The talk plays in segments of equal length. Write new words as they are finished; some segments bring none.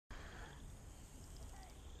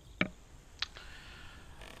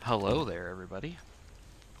Hello there, everybody.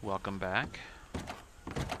 Welcome back.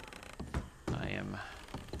 I am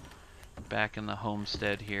back in the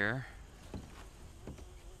homestead here.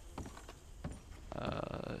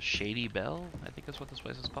 Shady Bell, I think that's what this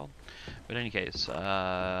place is called. But in any case,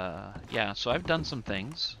 yeah, so I've done some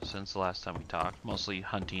things since the last time we talked. Mostly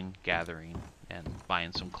hunting, gathering, and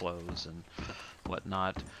buying some clothes and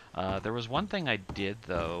whatnot. There was one thing I did,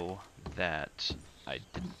 though, that I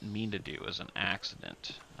didn't mean to do as an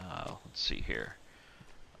accident. Let's see here.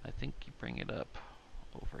 I think you bring it up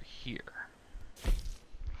over here.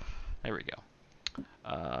 There we go.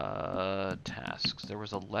 Tasks. There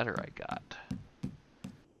was a letter I got.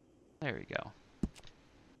 There we go.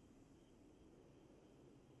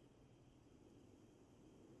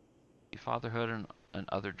 Fatherhood and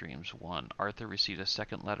Other Dreams 1. Arthur received a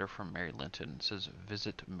second letter from Mary Linton. It says,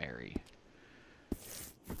 visit Mary.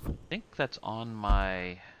 I think that's on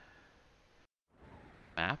my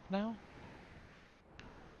map now?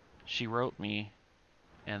 She wrote me,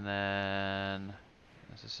 and then...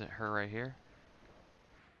 Is this her right here?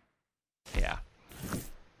 Yeah.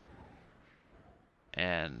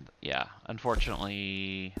 And, yeah,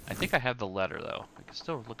 unfortunately, I think I have the letter, though. I can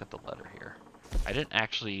still look at the letter here. I didn't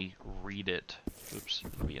actually read it. Oops,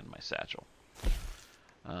 it'll be in my satchel.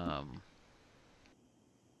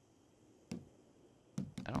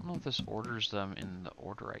 I don't know if this orders them in the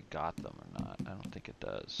order I got them or not. I don't think it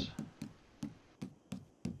does.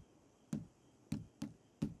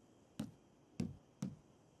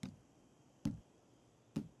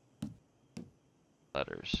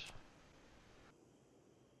 Letters.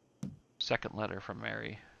 Second letter from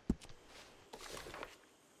Mary.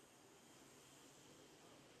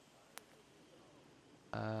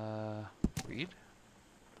 Read?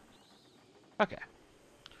 Okay.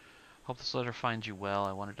 Hope this letter finds you well.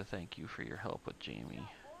 I wanted to thank you for your help with Jamie.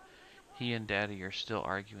 He and Daddy are still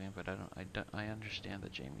arguing, but I understand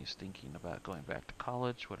that Jamie's thinking about going back to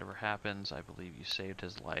college. Whatever happens, I believe you saved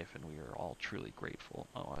his life, and we are all truly grateful.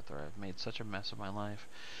 Oh, Arthur, I've made such a mess of my life.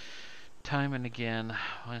 Time and again,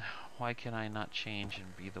 why can I not change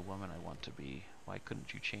and be the woman I want to be? Why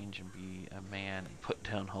couldn't you change and be a man and put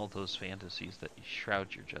down all those fantasies that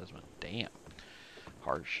shroud your judgment? Damn.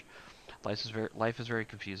 Harsh. Life is very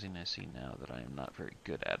confusing. I see now that I am not very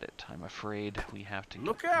good at it. I'm afraid we have to...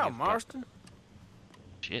 Look out, Marston.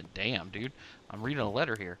 Shit, damn, dude. I'm reading a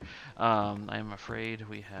letter here. I'm afraid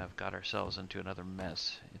we have got ourselves into another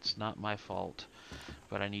mess. It's not my fault,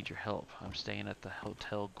 but I need your help. I'm staying at the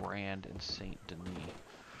Hotel Grand in St. Denis.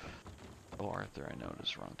 Oh, Arthur, I know it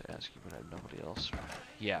is wrong to ask you, but I have nobody else.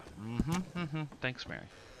 Yeah. Thanks, Mary.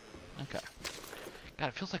 Okay. God,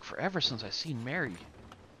 it feels like forever since I've seen Mary.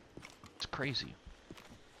 It's crazy.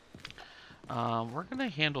 We're gonna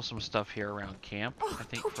handle some stuff here around camp, I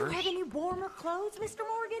think, don't first. you have any warmer clothes, Mr.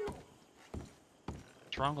 Morgan?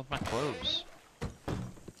 What's wrong with my clothes? I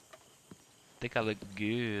think I look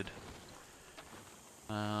good.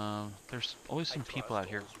 There's always some people out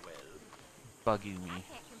here bugging me.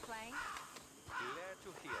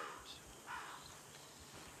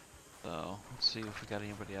 So, let's see if we got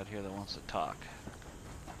anybody out here that wants to talk.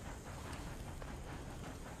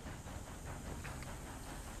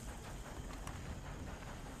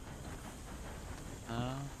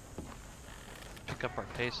 Pick up our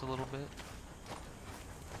pace a little bit.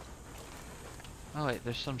 Oh wait,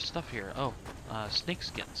 there's some stuff here. Oh, snake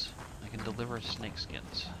skins. I can deliver snake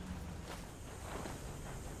skins.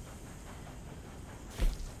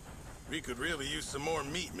 We could really use some more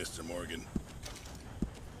meat, Mr. Morgan.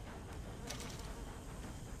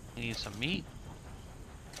 You need some meat?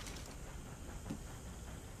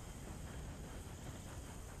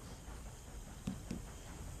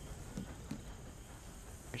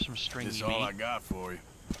 Here's some stringy meat. That's all I got for you.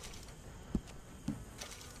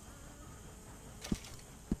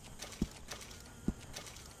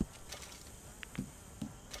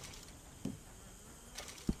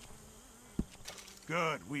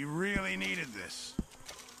 Good. We really needed this.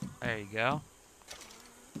 There you go.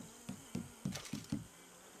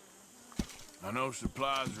 I know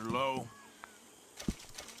supplies are low.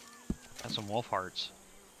 Got some wolf hearts.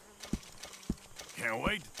 Can't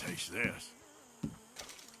wait to taste this.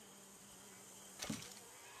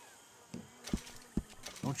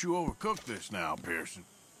 Don't you overcook this now, Pearson.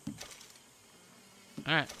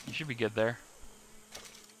 Alright, you should be good there.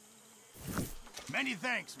 Many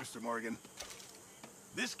thanks, Mr. Morgan.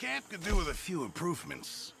 This camp could do with a few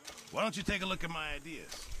improvements. Why don't you take a look at my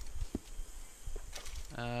ideas?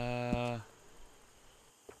 I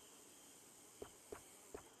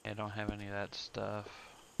don't have any of that stuff.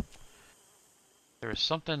 There was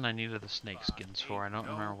something I needed the snake skins for. I don't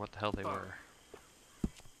remember what the hell they were.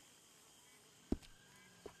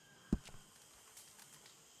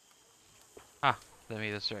 Ah, let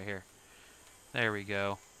me this right here. There we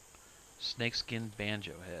go. Snakeskin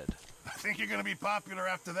banjo head. I think you're gonna be popular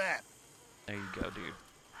after that. There you go, dude.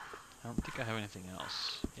 I don't think I have anything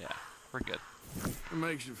else. Yeah, we're good. It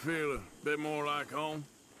makes you feel a bit more like home.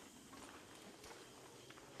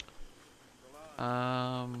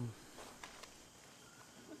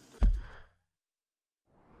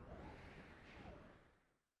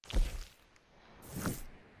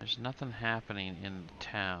 There's nothing happening in the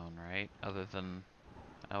town, right? Other than,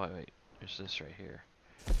 oh wait, there's this right here.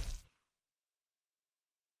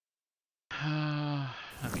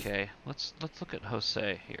 Okay, let's look at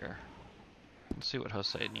Jose here. Let's see what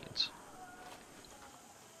Jose needs.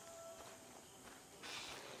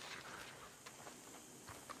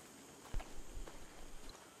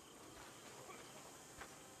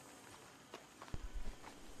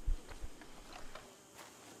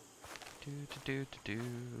 Do.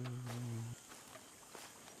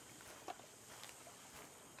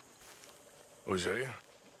 Hosea?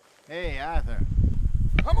 Hey, Arthur.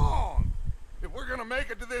 Come on! If we're gonna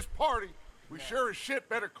make it to this party, we sure as shit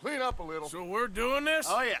better clean up a little. So we're doing this?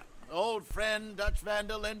 Oh, yeah. Old friend Dutch Van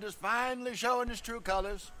der Linder's finally showing his true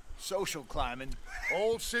colors. Social climbing.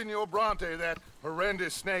 Old Senor Bronte, that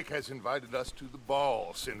horrendous snake, has invited us to the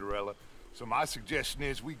ball, Cinderella. So my suggestion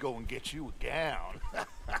is we go and get you a gown.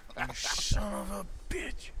 You son of a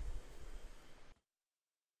bitch.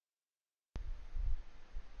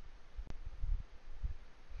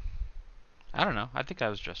 I don't know. I think I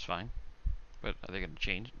was dressed fine. But are they gonna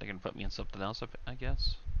change? They're gonna put me in something else, I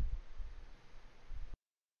guess.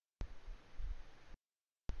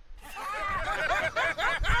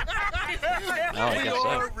 Oh, I guess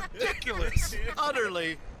so. Ridiculous!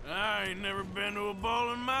 Utterly. I ain't never been to a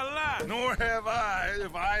ball in my life. Nor have I,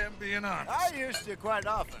 if I am being honest. I used to quite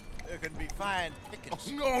often. There can be fine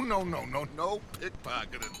pickings. No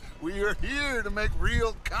pickpocketing. We are here to make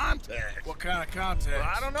real contact. What kind of contact? Well,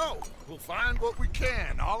 I don't know. We'll find what we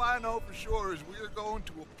can. All I know for sure is we are going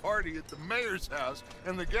to a party at the mayor's house,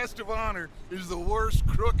 and the guest of honor is the worst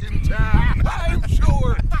crook in town. I'm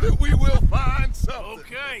sure that we will find something.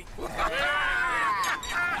 Okay.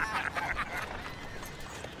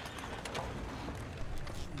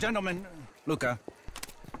 Gentlemen, Luca,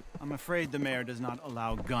 I'm afraid the mayor does not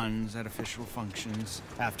allow guns at official functions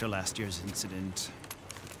after last year's incident.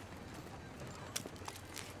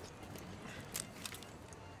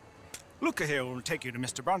 Luca here will take you to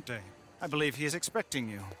Mr. Bronte. I believe he is expecting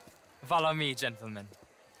you. Follow me, gentlemen.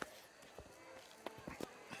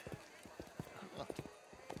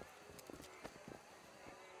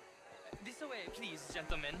 This way, please,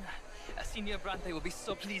 gentlemen. Senior Bronte will be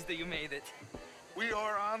so pleased that you made it. We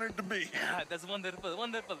are honored to be here. That's wonderful,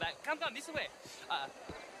 wonderful. Come, this way.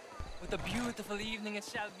 What a beautiful evening it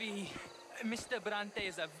shall be. Mr. Bronte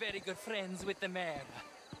is a very good friends with the mayor.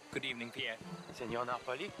 Good evening, Pierre. Senor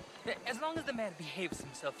Napoli? As long as the mayor behaves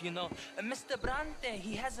himself, you know. Mr. Bronte,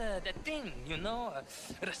 he has that thing, you know,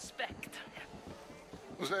 respect.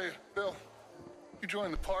 Jose, Bill, you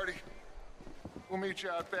join the party. We'll meet you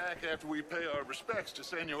out back after we pay our respects to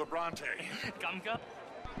Senor Bronte. Come.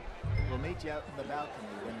 We'll meet you out in the balcony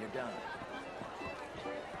when you're done.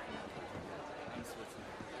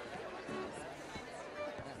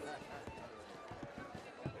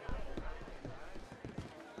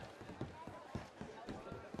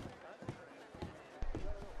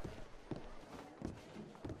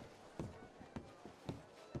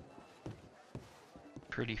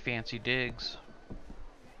 Pretty fancy digs.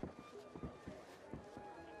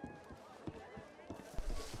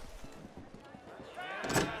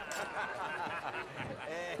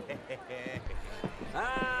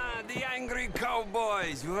 Ah, the angry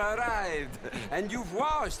cowboys, you arrived. And you've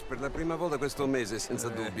washed per la prima volta questo mese, senza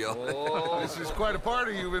dubbio. This is quite a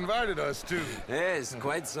party you've invited us to. Yes,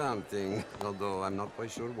 quite something. Although I'm not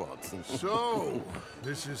quite sure what. So,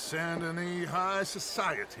 this is Saint Denis High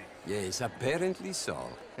Society. Yes, apparently so.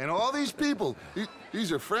 And all these people,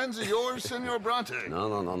 these are friends of yours, Senor Bronte?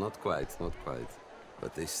 No, not quite, not quite.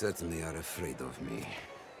 But they certainly are afraid of me.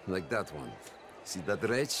 Like that one. See that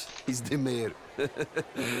wretch? He's the mayor.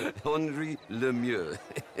 Henri Lemieux.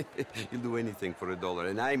 He'll do anything for $1,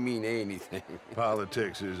 and I mean anything.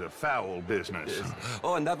 Politics is a foul business. Yes.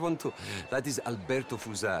 Oh, and that one too. That is Alberto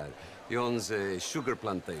Fusar. He owns a sugar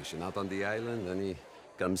plantation out on the island, and he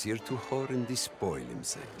comes here to whore and despoil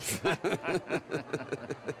himself.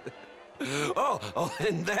 Oh,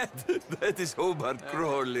 and that is Hobart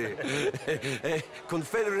Crawley, a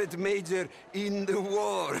Confederate major in the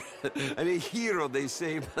war, and a hero, they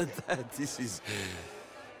say, but that is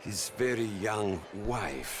his very young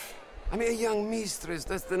wife. I mean, a young mistress,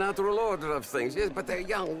 that's the natural order of things, yes, but a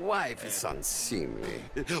young wife is unseemly.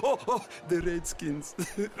 Oh, the Redskins.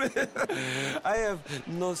 I have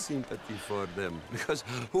no sympathy for them, because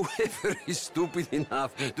whoever is stupid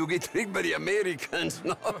enough to get tricked by the Americans,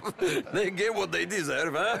 no, they get what they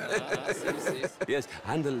deserve, huh? Yes,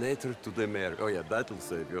 and a letter to the mayor. Oh, yeah, that'll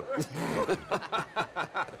save you.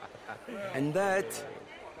 And that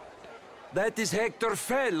is Hector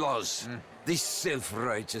Fellows. This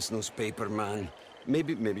self-righteous newspaper man.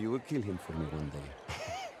 Maybe you will kill him for me one day.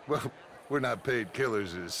 Well, we're not paid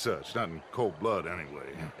killers as such, not in cold blood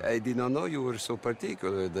anyway. I did not know you were so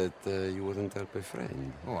particular that you wouldn't help a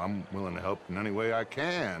friend. Oh, I'm willing to help in any way I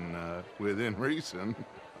can, within reason.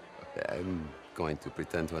 I'm going to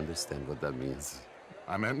pretend to understand what that means.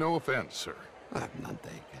 I meant no offense, sir. None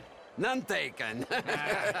taken. None taken!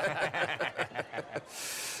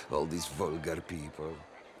 All these vulgar people.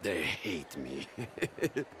 They hate me.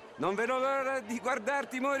 Non vedo l'ora di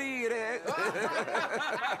guardarti morire.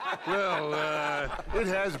 Well, it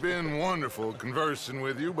has been wonderful conversing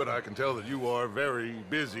with you, but I can tell that you are very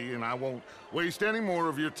busy, and I won't waste any more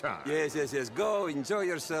of your time. Yes. Go, enjoy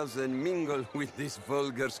yourselves, and mingle with this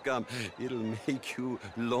vulgar scum. It'll make you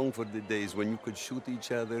long for the days when you could shoot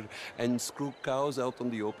each other and screw cows out on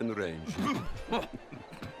the open range.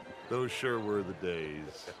 Those sure were the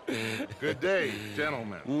days. Good day,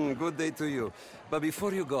 gentlemen. Good day to you. But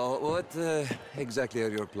before you go, what exactly are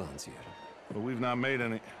your plans here? Well, we've not made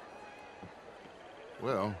any...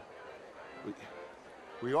 Well,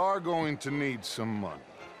 we are going to need some money.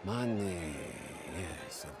 Money,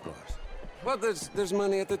 yes, of course. Well, there's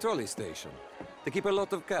money at the trolley station. They keep a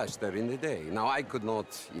lot of cash there in the day. Now, I could not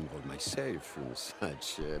involve myself in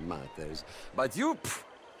such matters. But you...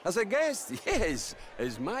 As a guest? Yes.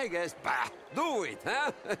 As my guest? Bah, do it,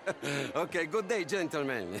 huh? Okay, good day,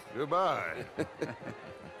 gentlemen. Goodbye.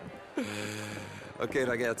 Ok,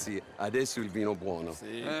 ragazzi, adesso il vino buono.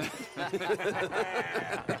 Sì.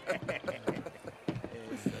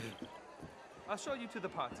 I'll show you to the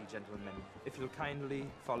party, gentlemen, if you'll kindly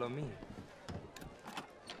follow me.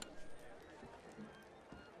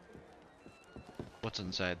 What's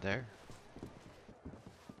inside there?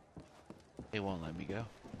 It won't let me go.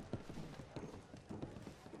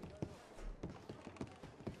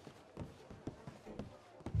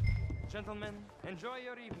 Gentlemen, enjoy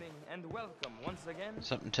your evening and welcome once again.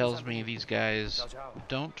 Something tells me these guys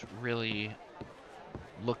don't really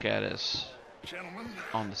look at us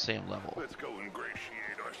on the same level. Let's go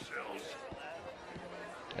ingratiate ourselves.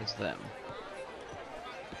 As them.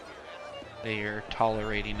 They are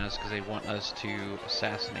tolerating us because they want us to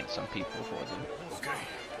assassinate some people for them. Okay.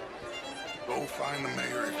 Go find the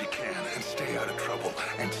mayor if you can and stay out of trouble.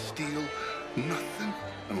 And steal nothing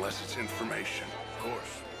unless it's information. Of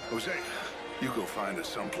course. Jose, you go find us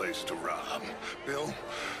someplace to rob. Bill,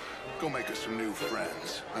 go make us some new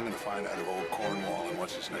friends. I'm gonna find out if old Cornwall and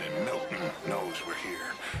what's his name, Milton, knows we're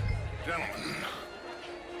here. Gentlemen,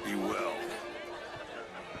 be well.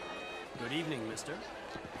 Good evening, mister.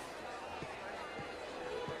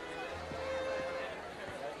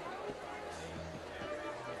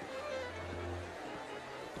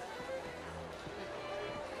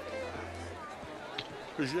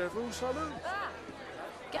 Ah,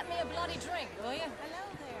 get me a bloody drink, will you? Hello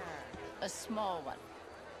there. A small one.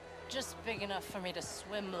 Just big enough for me to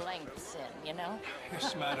swim lengths in, you know?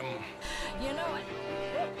 Yes, madam. You know what?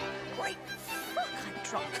 Great fuck, I'm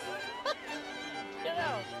drunk. You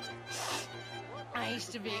know, I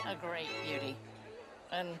used to be a great beauty.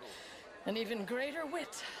 And an even greater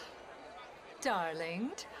wit.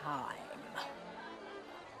 Darling time.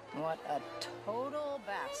 What a total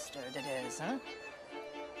bastard it is, huh?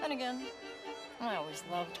 Then again, I always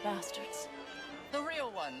loved bastards. The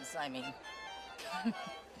real ones, I mean.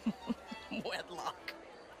 Wedlock.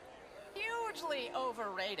 Hugely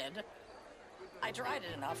overrated. I tried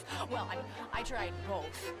it enough. Well, I tried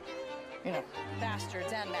both. You know,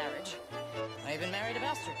 bastards and marriage. I even married a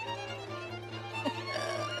bastard.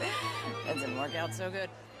 That didn't work out so good.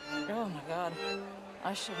 Oh my God.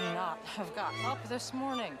 I should not have got up this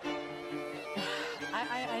morning.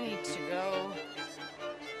 I need to go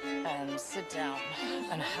and sit down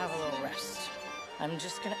and have a little rest. I'm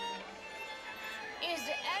just gonna... Is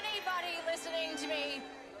anybody listening to me?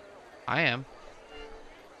 I am.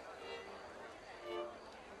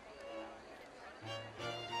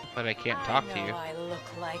 But I can't talk to you. I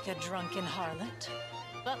look like a drunken harlot,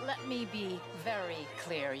 but let me be very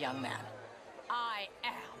clear, young man. I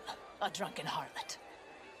am a drunken harlot.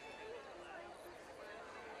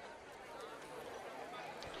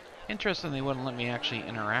 Interesting, they wouldn't let me actually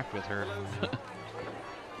interact with her.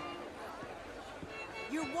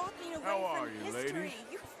 You're walking walking away How are from you, history. ladies?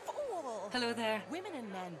 You fool. Hello there. Women and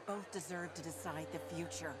men both deserve to decide the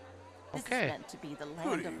future. This Okay. is meant to be the land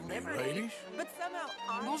Good of evening, liberty. ladies. But somehow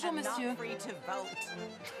I Bonjour, am monsieur. not free to vote.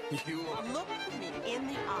 You are... Look me in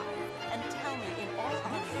the eye and tell me in all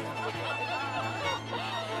honesty.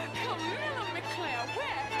 Camilla McClare,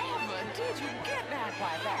 wherever did you get that?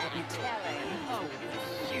 Why, that would be telling. Oh,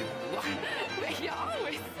 you. You're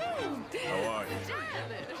always so How are you?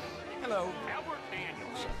 stylish. Hello. Albert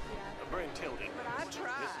Daniels. Bring Tildy. But I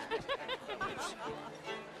tried.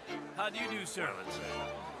 How do you do, sir?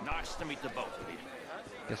 Nice to meet the both of you.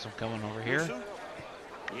 Guess I'm coming over here.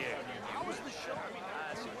 Yeah. How was the show?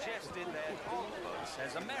 I suggested that all of us,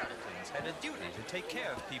 as Americans, had a duty to take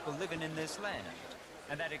care of people living in this land.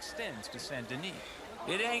 And that extends to Saint Denis.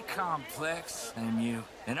 It ain't complex, MU.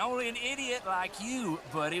 And only an idiot like you,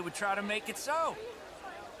 buddy, would try to make it so.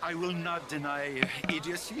 I will not deny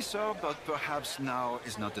idiocy, sir, but perhaps now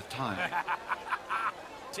is not the time.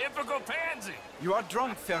 Typical pansy. You are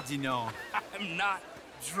drunk, Ferdinand. I'm not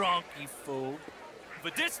drunk, you fool.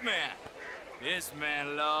 But this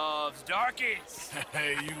man loves darkies.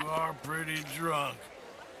 Hey, you are pretty drunk.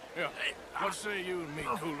 Yeah, what say you and me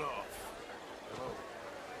cool off?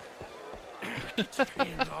 Get your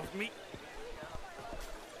hands off me.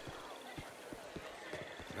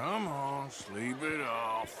 Come on, sleep it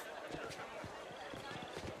off.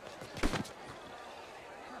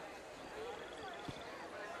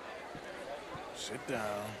 Sit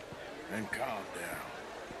down and calm down.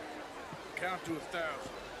 Count to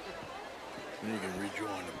 1,000. Then you can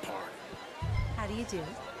rejoin the party. How do you do?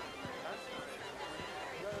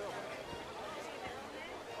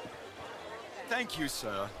 Thank you,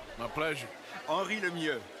 sir. My pleasure. Henri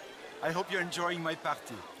Lemieux. I hope you're enjoying my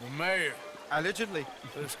party. The mayor. Allegedly.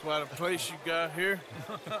 That's quite a place you got here.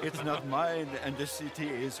 It's not mine, and the city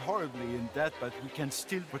is horribly in debt, but we can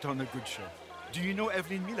still put on a good show. Do you know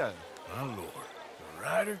Evelyn Miller? My lord. The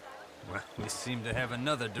writer? Well, we seem to have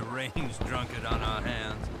another deranged drunkard on our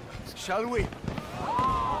hands. Shall we?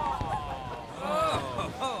 Oh,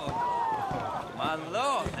 my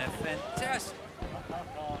lord, they're fantastic.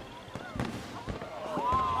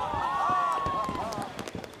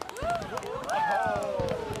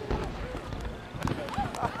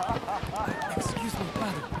 Excuse me,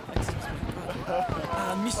 pardon. Excuse me,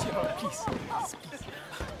 pardon. Monsieur, please.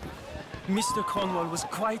 Mr. Cornwall was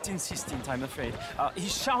quite insistent, I'm afraid. He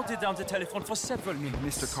shouted down the telephone for several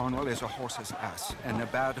minutes. Mr. Cornwall is a horse's ass, and a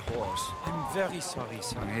bad horse. I'm very sorry,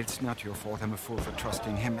 sir. It's not your fault. I'm a fool for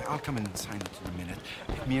trusting him. I'll come in and sign it in a minute.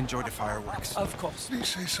 Let me enjoy the fireworks. Of course. Did he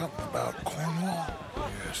say something about Cornwall?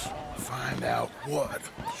 Yes. Find out what.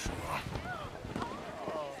 Sure.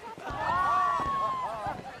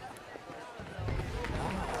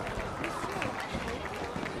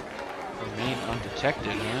 Remain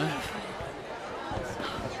undetected, huh?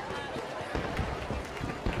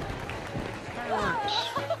 Fireworks.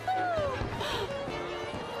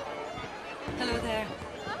 Hello there.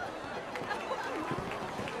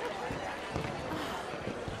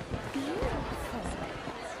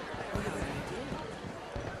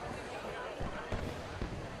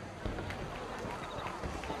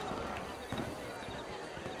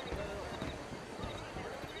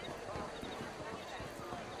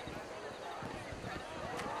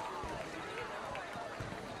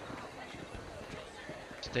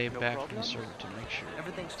 Stay back from the servant to make sure.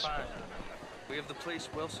 Everything's fine. We have the place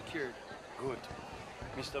well secured. Good.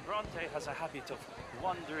 Mr. Bronte has a habit of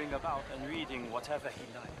wandering about and reading whatever he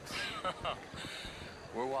likes.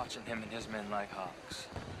 We're watching him and his men like hawks.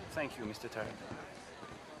 Thank you, Mr. Turner.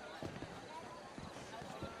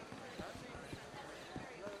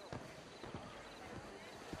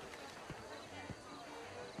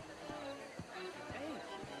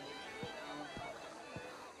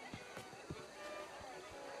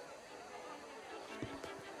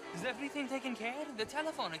 Is everything taken care of? The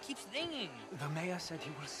telephone, it keeps ringing. The mayor said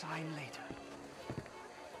he will sign later.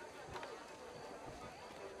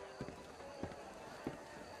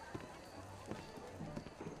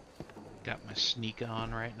 Got my sneak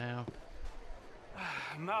on right now.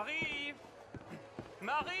 Marie!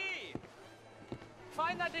 Marie!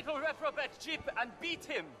 Find that little reprobate Jeep and beat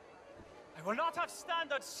him. I will not have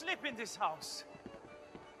standard slip in this house.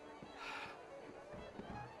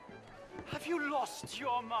 Have you lost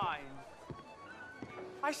your mind?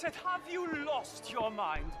 I said, have you lost your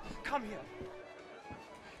mind? Come here.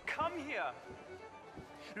 Come here.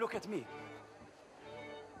 Look at me.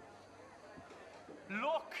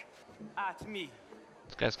 Look at me.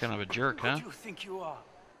 This guy's kind of a jerk, huh? Who do you think you are?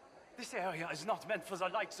 This area is not meant for the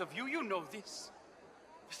likes of you. You know this.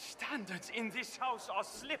 The standards in this house are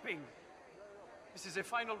slipping. This is a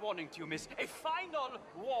final warning to you, miss. A final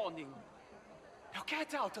warning. Now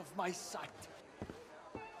get out of my sight.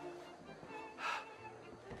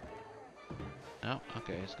 Oh,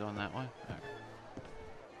 okay, it's going that way. All right.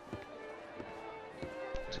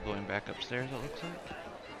 It's going back upstairs, it looks like.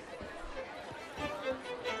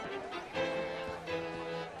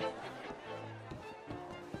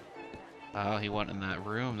 Oh, he went in that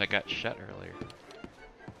room that got shut earlier.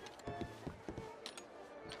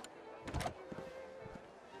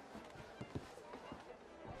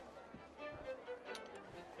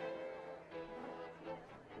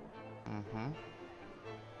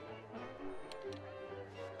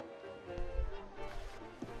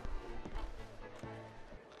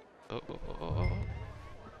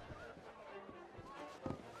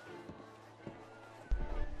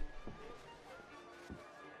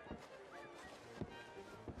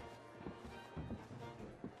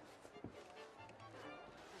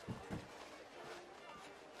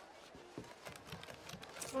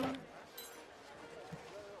 Oh.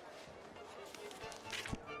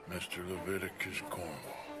 Mr. Leviticus Cornwall.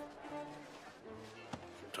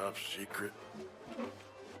 Top secret.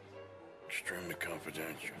 Extremely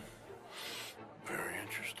confidential. Very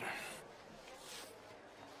interesting.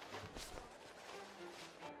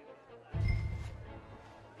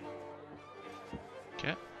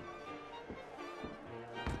 Okay.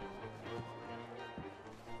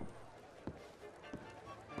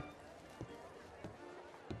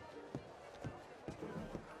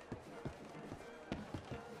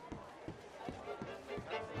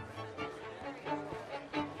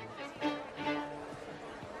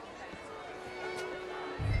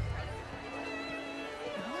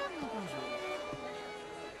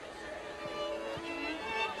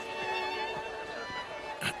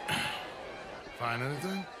 Find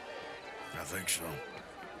anything? I think so.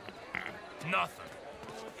 Nothing.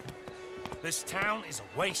 This town is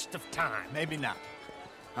a waste of time. Maybe not.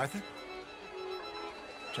 Arthur?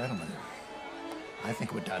 Gentlemen, I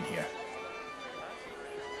think we're done here.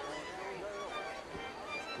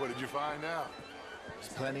 What did you find out?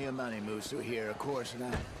 There's plenty of money moves through here, of course, and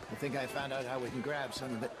I think I found out how we can grab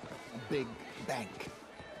some of it. A big bank.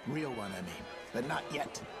 Real one, I mean. But not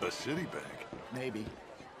yet. A city bank? Maybe.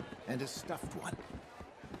 And a stuffed one.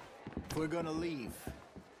 If we're gonna leave,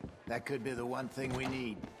 that could be the one thing we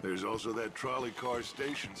need. There's also that trolley car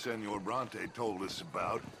station Senor Bronte told us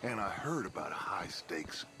about, and I heard about a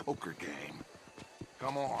high-stakes poker game.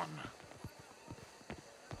 Come on.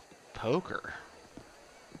 Poker?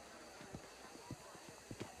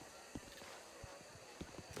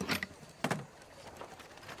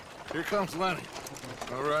 Here comes Lenny.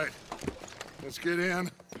 All right, let's get in.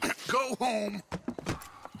 Go home.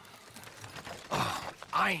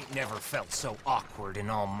 I ain't never felt so awkward in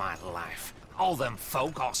all my life. All them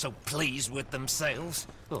folk all so pleased with themselves.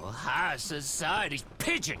 Oh, high society's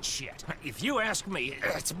pigeon shit. If you ask me,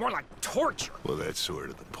 it's more like torture. Well, that's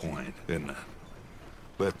sort of the point, isn't it?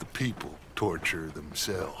 Let the people torture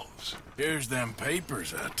themselves. Here's them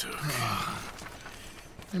papers I took.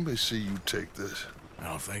 Anybody see you take this? I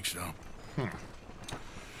don't think so.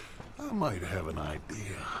 I might have an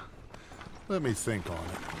idea. Let me think on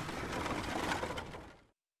it.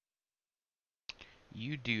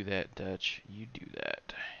 You do that, Dutch. You do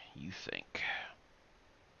that. You think.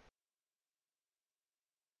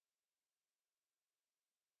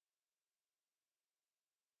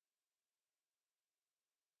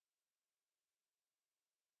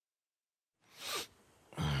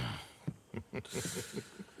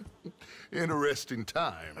 Interesting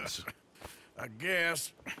times. I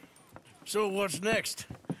guess. So what's next?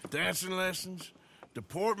 Dancing lessons?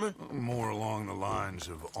 Deportment? More along the lines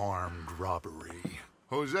of armed robbery.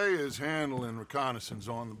 Hosea is handling reconnaissance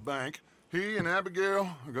on the bank. He and Abigail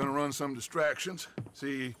are gonna run some distractions,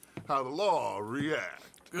 see how the law react.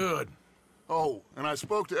 Good. Oh, and I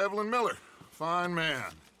spoke to Evelyn Miller. Fine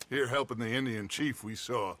man. Here helping the Indian chief we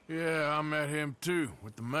saw. Yeah, I met him too,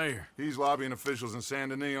 with the mayor. He's lobbying officials in Saint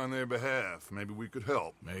Denis on their behalf. Maybe we could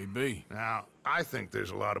help. Maybe. Now, I think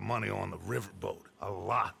there's a lot of money on the riverboat. A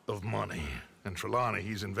lot of money. And Trelawney,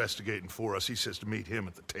 he's investigating for us. He says to meet him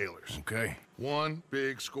at the Taylor's. Okay. One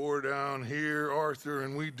big score down here, Arthur,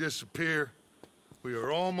 and we disappear. We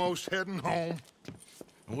are almost heading home.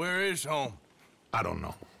 Where is home? I don't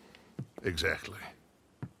know. Exactly.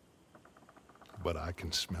 But I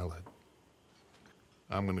can smell it.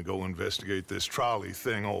 I'm gonna go investigate this trolley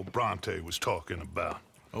thing old Bronte was talking about.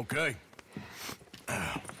 Okay.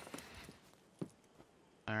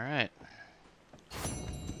 Alright.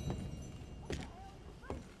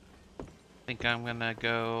 I think I'm gonna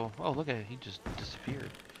go... Oh, look at it. He just disappeared.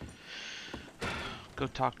 Go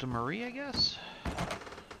talk to Marie, I guess?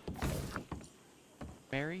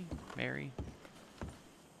 Mary? Mary?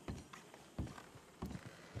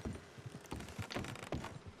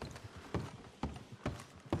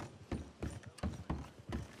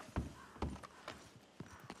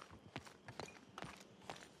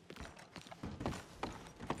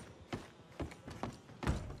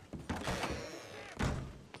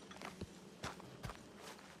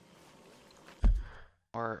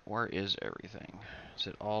 Where is everything? Is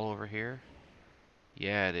it all over here?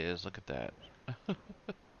 Yeah, it is. Look at that. Alright,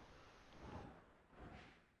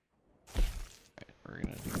 we're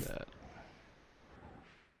gonna do that.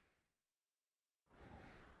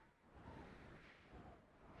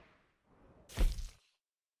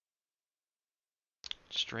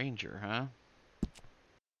 Stranger, huh?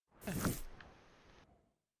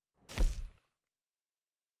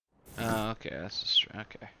 Oh, okay, that's a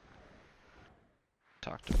okay.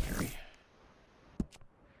 Talk to Mary.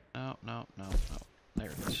 No, no, no, no. There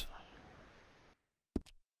it is.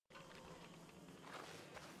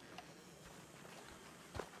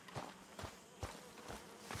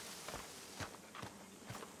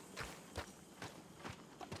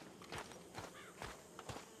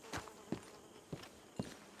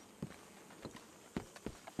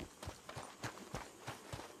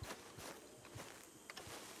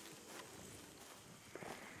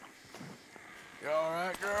 You all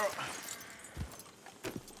right, girl?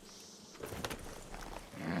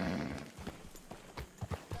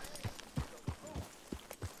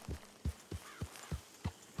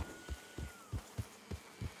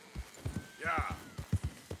 Yeah.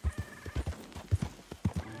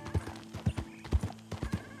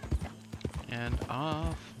 And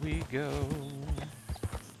off we go.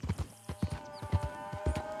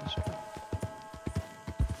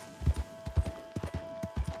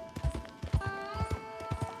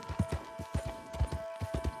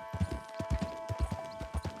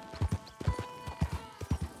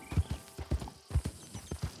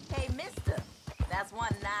 Hey, mister, that's one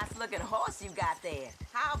nice looking horse you got there.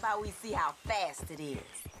 How about we see how fast it is?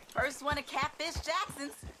 First one to Catfish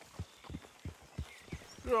Jackson's.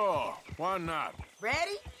 Sure, why not?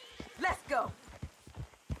 Ready? Let's go.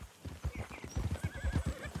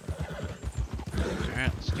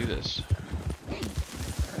 Alright, let's do this.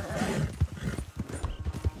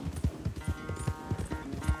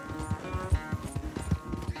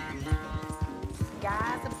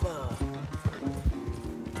 Skies above.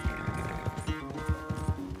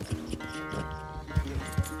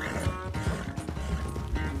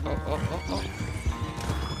 Oh.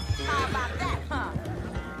 How about that, huh?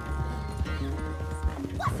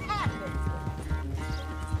 What's happening?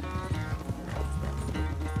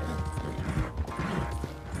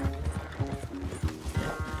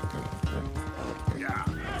 Yeah.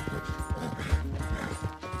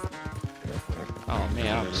 Oh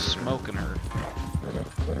man, I'm smoking her.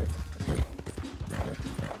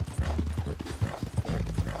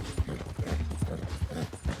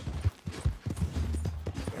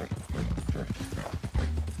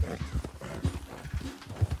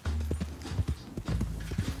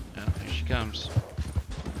 Comes.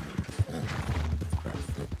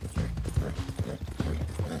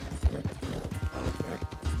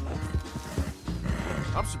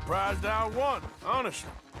 I'm surprised I won, honestly.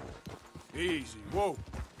 Easy, whoa.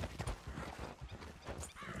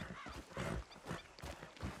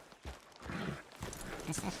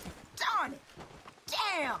 Darn it!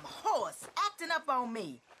 Damn horse acting up on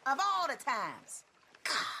me of all the times.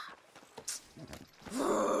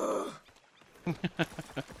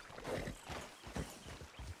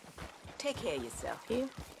 Take care of yourself, here.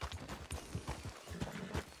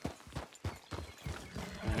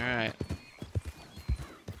 All right.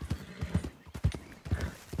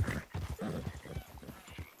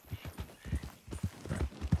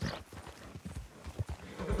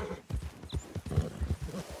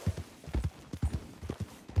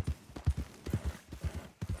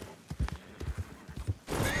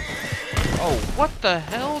 Oh, what the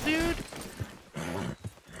hell, dude?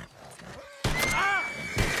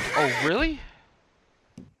 Oh, really?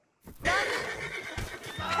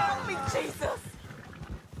 Help me, Jesus!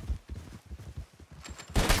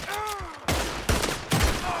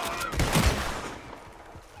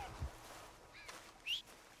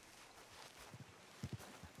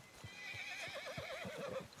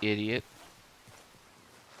 Idiot.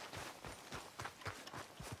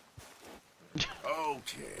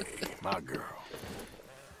 Okay, my girl.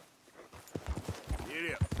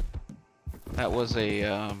 Get up. That was a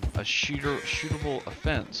shootable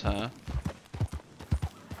offense, huh?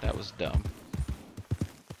 That was dumb.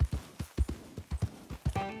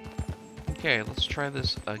 Okay, let's try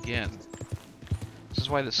this again. This is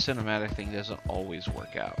why the cinematic thing doesn't always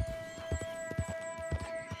work out.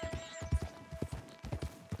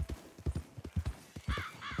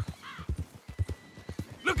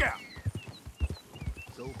 Look out!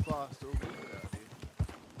 So far, so good out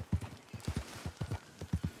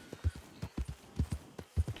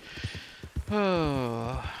here.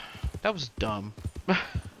 Oh, that was dumb.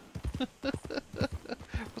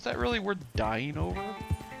 Was that really worth dying over?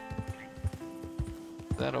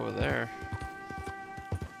 That over there.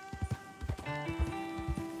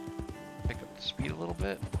 Pick up the speed a little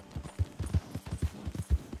bit.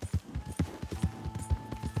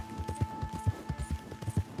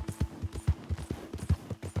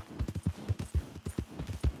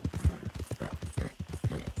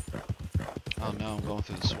 Oh no, I'm going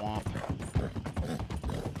through the swamp.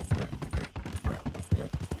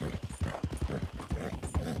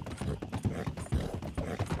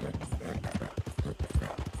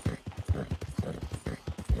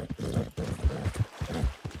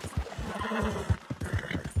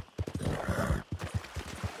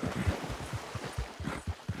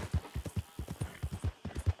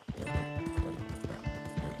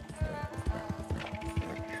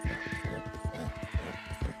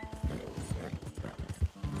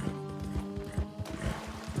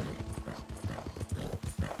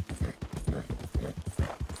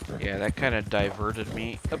 Yeah, that kind of diverted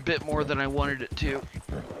me a bit more than I wanted it to.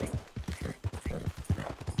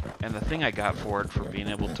 And the thing I got for it, for being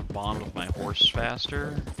able to bond with my horse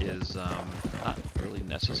faster, is not really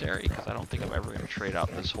necessary, because I don't think I'm ever going to trade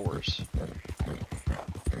out this horse.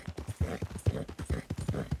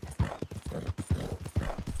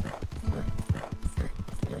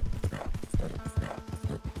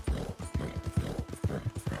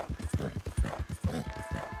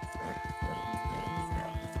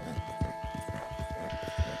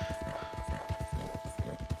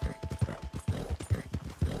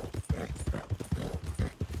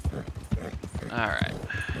 Alright.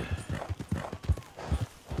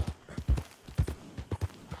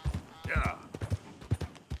 Yeah.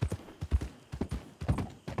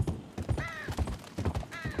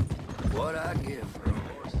 What I give for a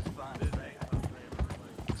horse is fine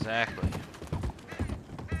as Exactly.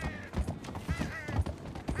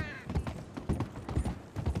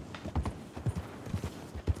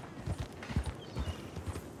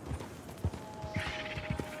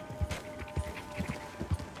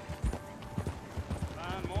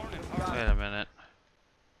 Wait a minute.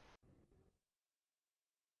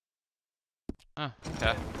 Oh,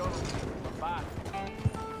 okay.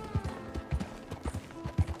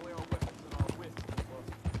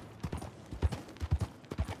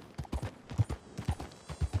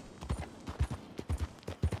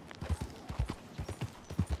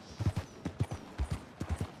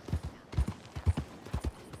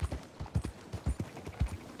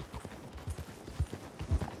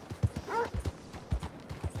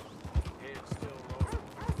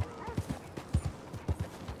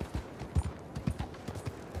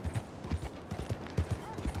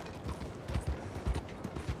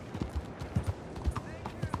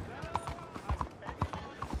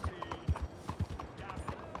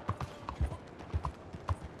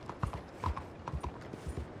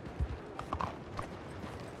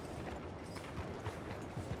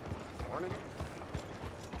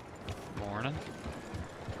 Morning.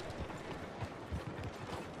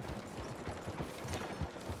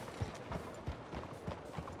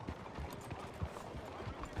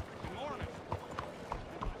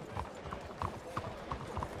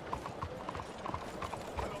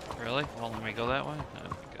 Really? Won't let me go that way?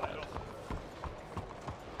 Oh, God.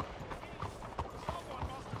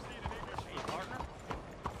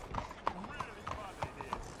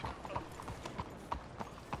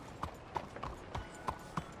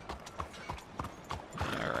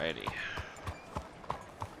 Alrighty.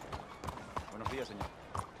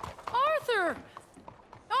 Arthur!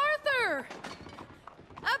 Arthur!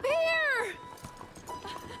 Up here!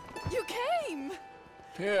 You came!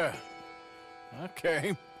 Yeah, I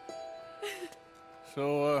came.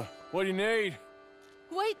 So, what do you need?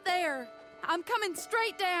 Wait there! I'm coming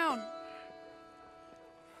straight down!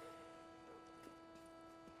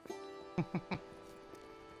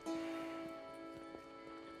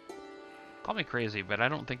 Call me crazy, but I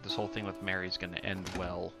don't think this whole thing with Mary's gonna end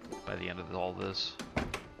well by the end of all this.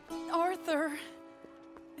 Arthur,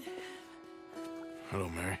 Hello,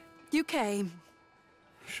 Mary. you came.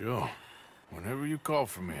 Sure. Whenever you call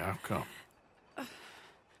for me, I'll come.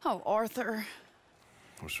 Oh, Arthur.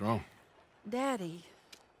 What's wrong? Daddy.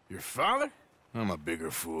 Your father? I'm a bigger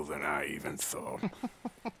fool than I even thought.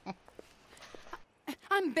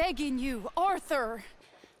 I'm begging you, Arthur.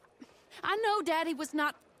 I know Daddy was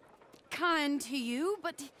not kind to you,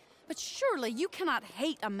 but surely you cannot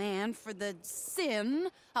hate a man for the sin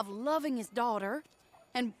of loving his daughter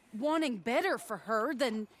and wanting better for her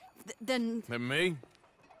than Than me?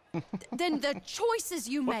 than the choices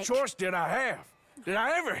you make. What choice did I have? Did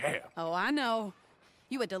I ever have? Oh, I know.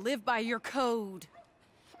 You had to live by your code.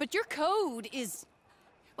 But your code is...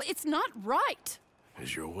 well, it's not right.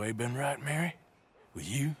 Has your way been right, Mary? With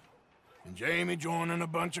you? And Jamie joining a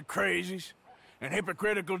bunch of crazies? And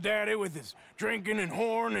hypocritical daddy with his drinking and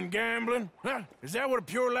whoring and gambling? Huh? Is that what a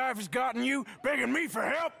pure life has gotten you? Begging me for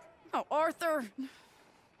help? Oh, Arthur.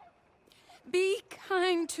 Be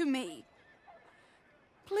kind to me.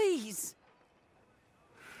 Please.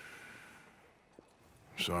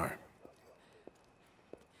 Sorry.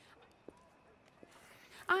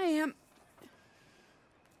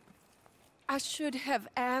 I should have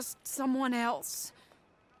asked someone else,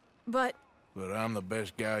 but... But I'm the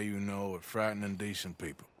best guy you know at frightening decent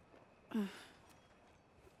people.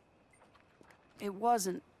 It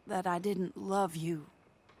wasn't that I didn't love you,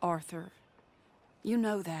 Arthur. You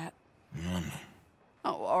know that.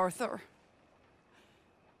 Oh, Arthur.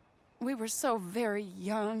 We were so very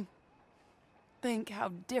young. Think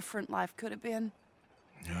how different life could have been.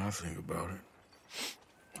 Yeah, I think about it.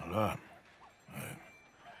 A lot.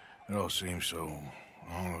 It all seems so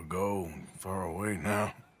long ago and far away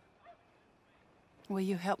now. Will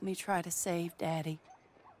you help me try to save Daddy?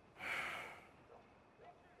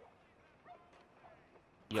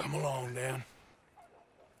 Come along, Dan.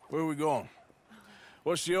 Where are we going?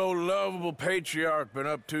 What's the old lovable patriarch been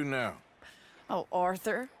up to now? Oh,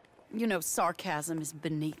 Arthur, you know sarcasm is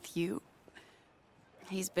beneath you.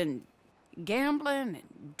 He's been gambling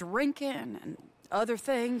and drinking and other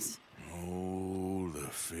things. Oh, the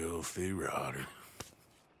filthy rotter.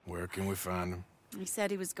 Where can we find him? He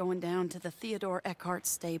said he was going down to the Theodore Eckhart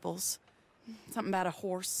stables. Something about a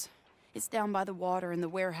horse. It's down by the water in the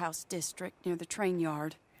warehouse district near the train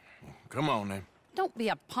yard. Come on, then. Don't be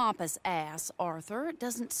a pompous ass, Arthur. It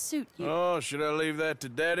doesn't suit you. Oh, should I leave that to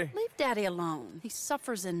Daddy? Leave Daddy alone. He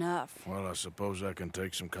suffers enough. Well, I suppose I can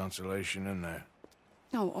take some consolation in that.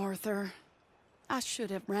 Oh, Arthur. I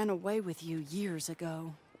should have ran away with you years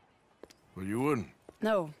ago. Well, you wouldn't.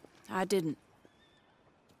 No, I didn't.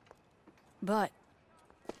 But...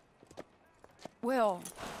 well...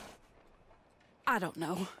 I don't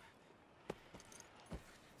know.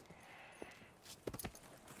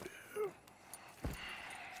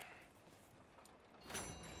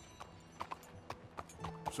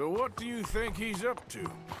 So what do you think he's up to?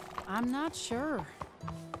 I'm not sure.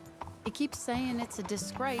 He keeps saying it's a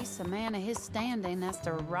disgrace a man of his standing has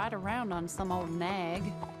to ride around on some old nag.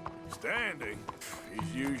 Standing?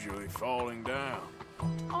 He's usually falling down.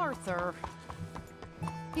 Arthur.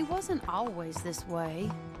 He wasn't always this way,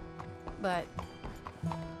 but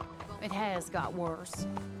it has got worse.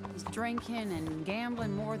 He's drinking and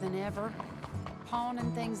gambling more than ever,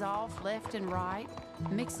 pawning things off left and right,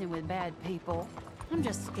 mixing with bad people. I'm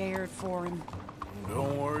just scared for him.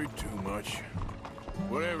 Don't worry too much.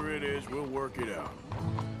 Whatever it is, we'll work it out.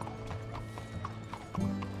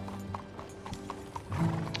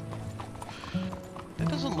 That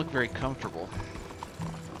doesn't look very comfortable.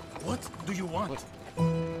 What do you want?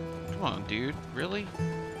 Come on, dude. Really?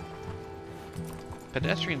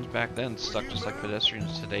 Pedestrians back then sucked just like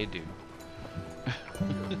pedestrians today do.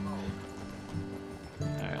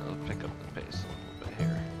 Alright, let's pick up the pace a little bit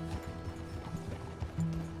here.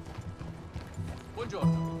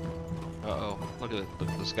 Uh-oh. Look at it. Look,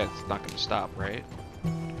 this guy's not going to stop, right?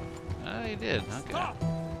 He did. Okay.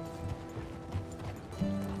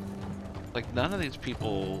 Like, none of these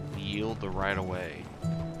people yield the right of way.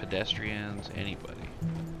 Pedestrians, anybody.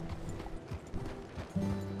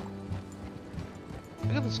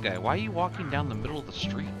 Look at this guy. Why are you walking down the middle of the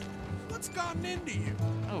street? What's gotten into you?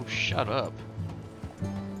 Oh, shut up.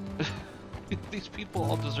 These people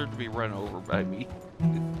all deserve to be run over by me.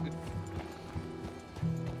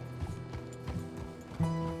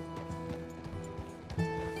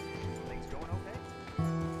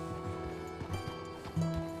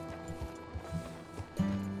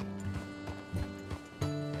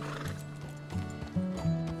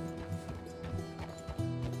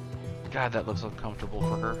 God, that looks uncomfortable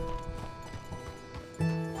for her.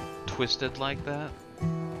 Twisted like that.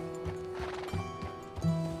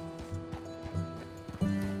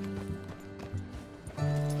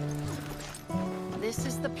 This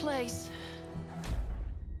is the place.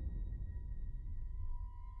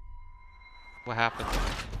 What happened?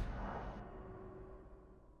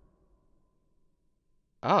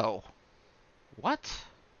 Oh. What?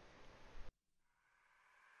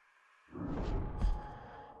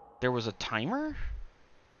 There was a timer?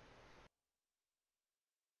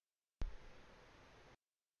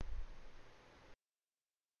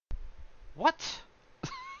 What?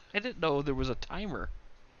 I didn't know there was a timer.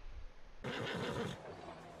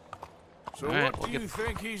 So Alright, what do you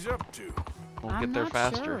think he's up to? We'll I'm get there not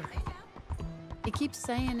faster. sure. He keeps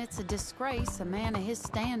saying it's a disgrace a man of his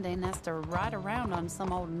standing has to ride around on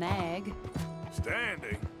some old nag.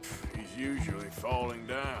 Standing? He's usually falling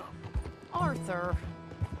down. Arthur.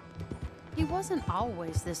 He wasn't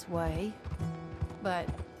always this way, but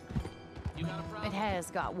it has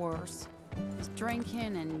got worse. He's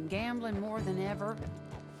drinking and gambling more than ever,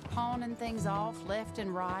 pawning things off left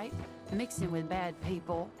and right, mixing with bad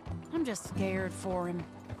people. I'm just scared for him.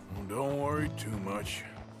 Well, don't worry too much.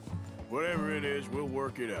 Whatever it is, we'll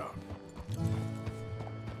work it out.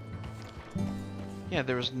 Yeah,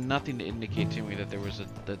 there was nothing to indicate to me that there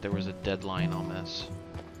was a deadline on this.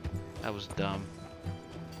 That was dumb.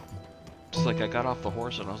 Just like I got off the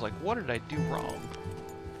horse and I was like, what did I do wrong?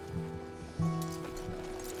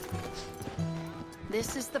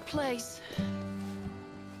 This is the place.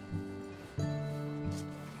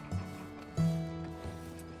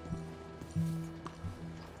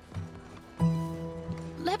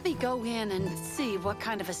 Let me go in and see what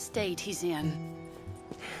kind of a state he's in.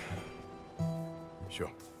 Sure.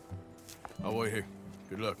 I'll wait here.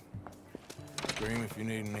 Good luck. Scream if you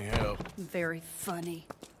need any help. Very funny.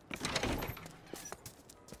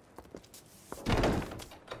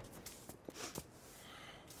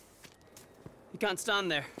 You can't stand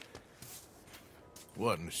there.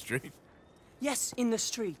 What, in the street? Yes, in the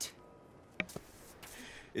street.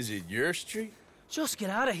 Is it your street? Just get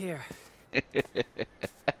out of here.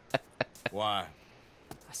 Why?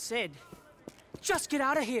 I said, just get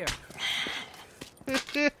out of here.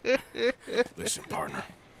 Listen, partner.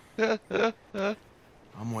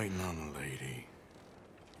 I'm waiting on a lady.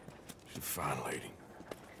 She's a fine lady.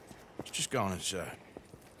 She's just gone inside.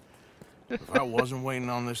 If I wasn't waiting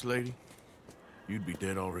on this lady, you'd be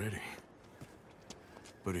dead already.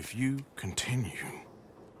 But if you continue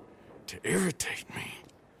to irritate me,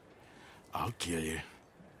 I'll kill you.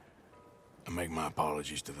 And make my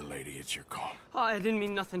apologies to the lady. It's your call. Oh, I didn't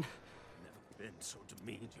mean nothing. Never been so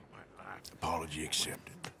demeaned in my life. Apology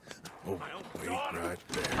accepted. Oh, wait right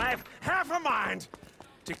there. I have half a mind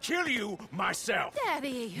to kill you myself.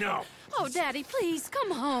 Daddy! No. Oh, Daddy, please, come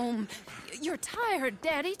home. You're tired,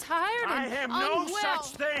 Daddy, tired I and am no unwell.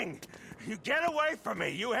 such thing. You get away from me.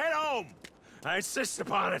 You head home. I insist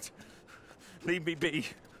upon it. Leave me be.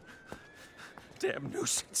 Damn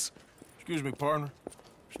nuisance. Excuse me, partner.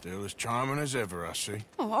 Still as charming as ever, I see.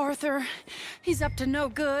 Oh, Arthur, he's up to no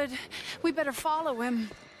good. We better follow him.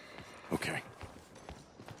 Okay.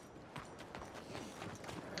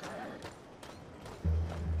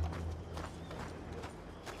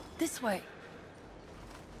 This way.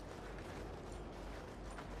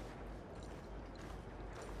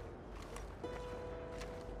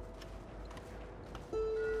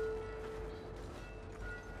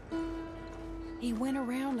 He went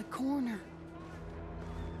around the corner.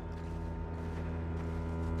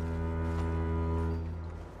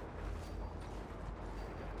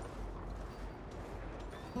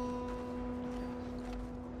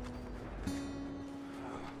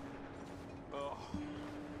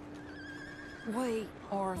 Wait,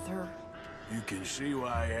 Arthur. You can see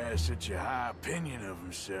why he has such a high opinion of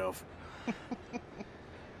himself.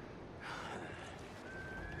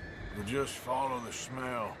 We'll just follow the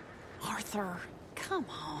smell. Arthur, come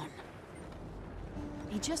on.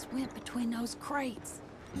 He just went between those crates.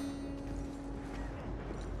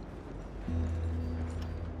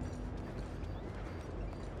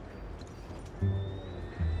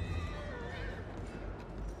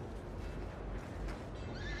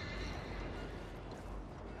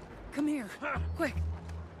 Come here, quick.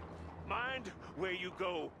 Mind where you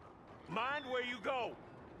go. Mind where you go.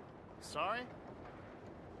 Sorry?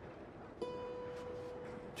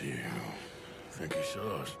 Do you think he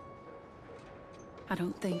saw us? I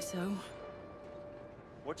don't think so.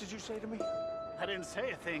 What did you say to me? I didn't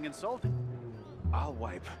say a thing insulting. I'll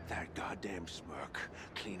wipe that goddamn smirk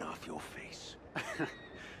clean off your face.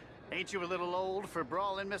 Ain't you a little old for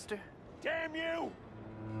brawling, mister? Damn you!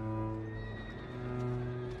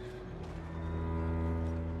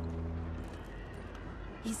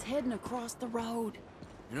 He's heading across the road.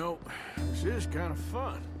 You know, this is kind of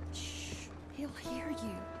fun. Shh, he'll hear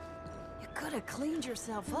you. You could have cleaned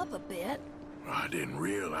yourself up a bit. I didn't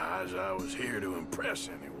realize I was here to impress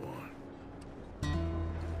anyone.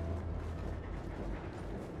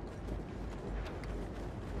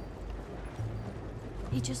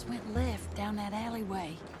 He just went left down that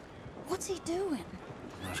alleyway. What's he doing?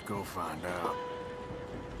 Let's go find out.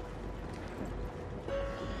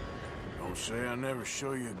 Don't say I never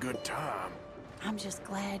show you a good time. I'm just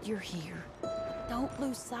glad you're here. Don't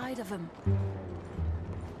lose sight of him.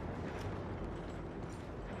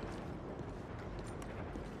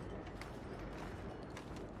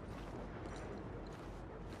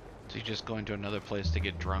 So you just going to another place to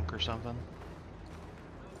get drunk or something?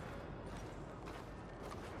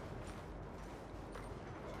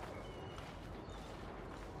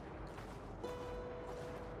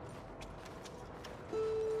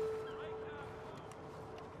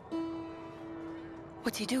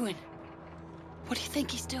 What's he doing? What do you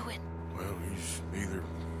think he's doing? Well, he's either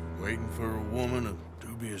waiting for a woman of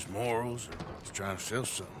dubious morals or he's trying to sell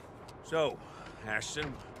something. So,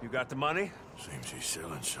 Ashton, you got the money? Seems he's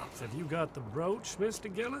selling something. Have you got the brooch,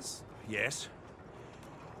 Mr. Gillis? Yes.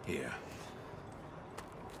 Here.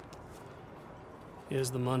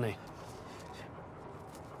 Here's the money.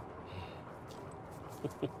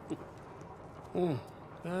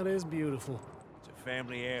 That is beautiful. It's a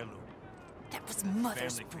family heirloom. That was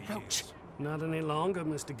Mother's Family for brooch. years. Not any longer,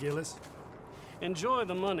 Mr. Gillis. Enjoy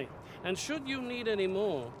the money. And should you need any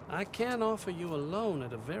more, I can offer you a loan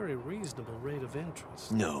at a very reasonable rate of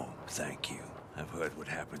interest. No, thank you. I've heard what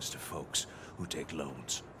happens to folks who take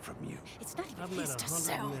loans from you. It's not even I've met his to 100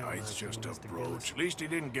 sell. men Oh, it's like just you, a Mr. brooch. Gillis. At least he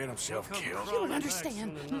didn't get himself killed. You don't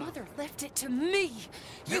understand. soon enough. Mother left it to me.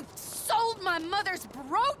 You sold my mother's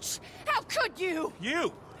brooch? How could you?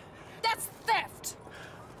 You! That's theft.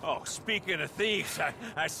 Oh, speaking of thieves,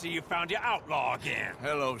 I see you found your outlaw again.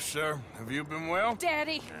 Hello, sir. Have you been well?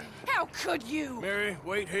 Daddy, how could you? Mary,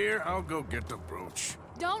 wait here. I'll go get the brooch.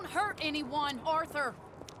 Don't hurt anyone, Arthur.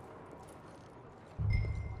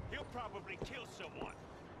 He'll probably kill someone.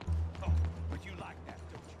 Oh, but you like that,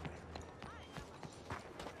 don't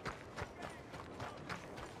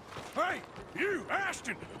you, Hey, you,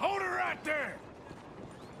 Ashton! Hold her right there!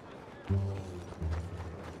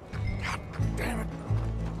 God damn it.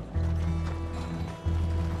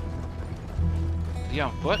 Yeah,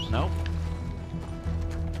 what? No.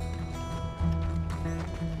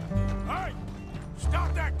 Hey!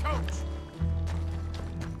 Stop that coach!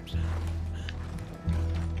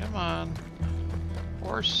 Come on.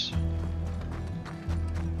 Horse.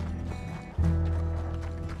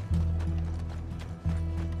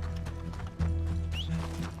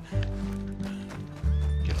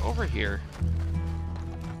 Get over here.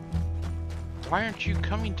 Why aren't you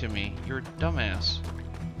coming to me? You're a dumbass.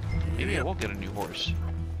 Maybe I will get a new horse.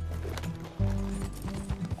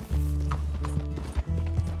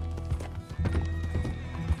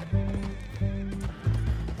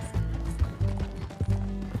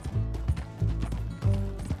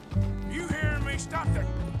 You hearing me? Stop that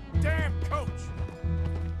damn coach!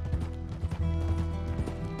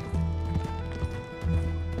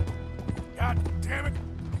 God damn it!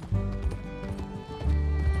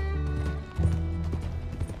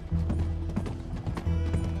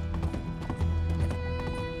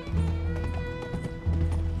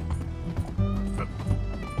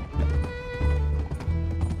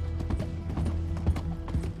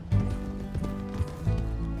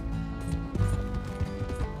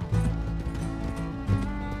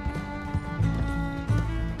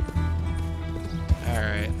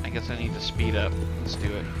 Alright, I guess I need to speed up. Let's do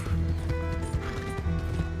it.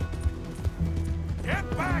 Get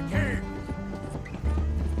back here!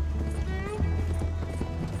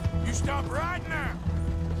 You stop right now!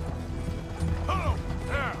 Hello,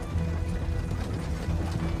 now!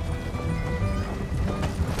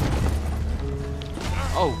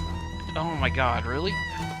 Oh my god, really?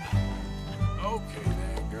 Okay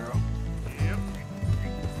then, girl. Yep.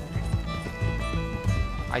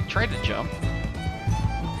 I tried to jump.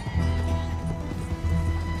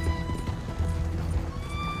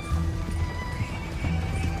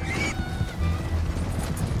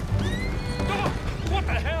 What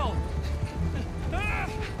the hell?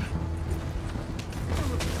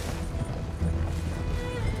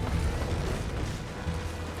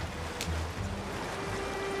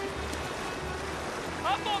 I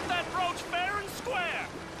bought that brooch fair and square.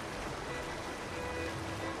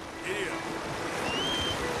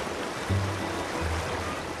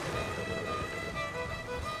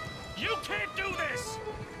 You can't do this.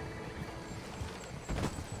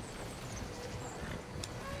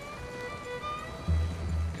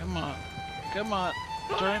 Come on. Come on.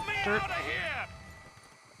 Let me out of here.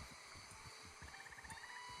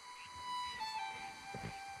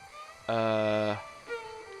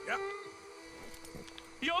 Yep.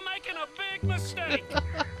 You're making a big mistake.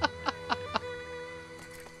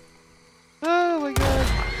 Oh my god.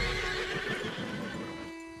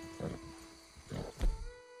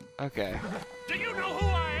 Okay. Do you know who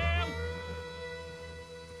I am?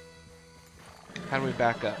 How do we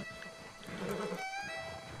back up?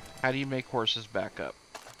 How do you make horses back up?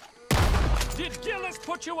 Did Gillis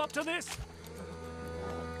put you up to this?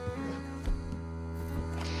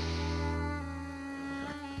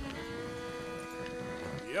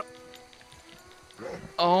 Yep.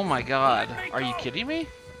 Oh my god. Are you kidding me?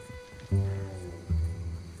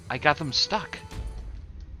 I got them stuck.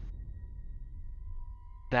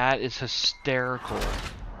 That is hysterical.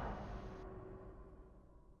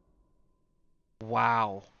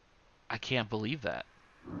 Wow. I can't believe that.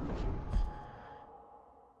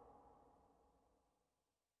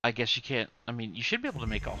 I guess you can't. I mean, you should be able to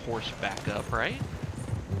make a horse back up, right?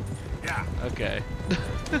 Yeah. Okay.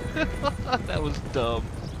 That was dumb.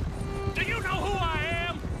 Do you know who I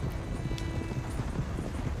am?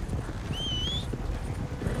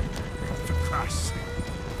 For Christ's sake.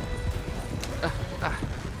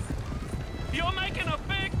 You're making a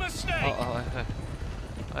big mistake.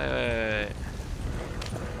 Wait.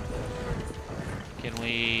 Can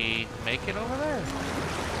we make it over there?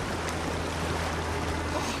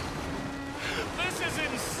 This is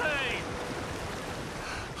insane.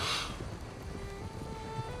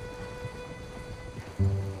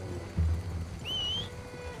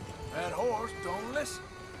 That horse don't listen.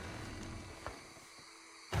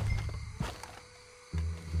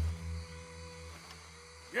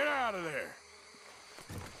 Get out of there.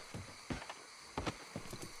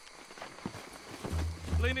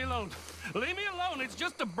 Leave me alone. Leave me alone. It's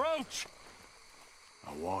just a brooch.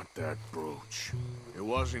 I want that brooch. It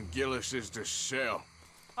wasn't Gillis's to sell.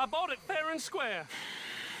 I bought it fair and square.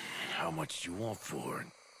 How much do you want for it?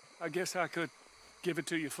 I guess I could give it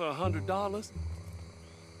to you for $100.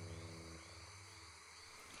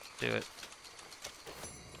 Do it.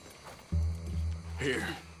 Here.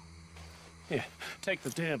 Yeah, take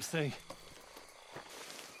the damn thing.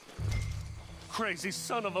 Crazy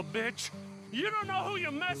son of a bitch. You don't know who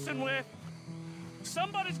you're messing with.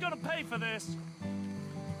 Somebody's gonna pay for this.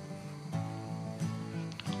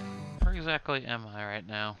 Where exactly am I right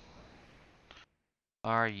now?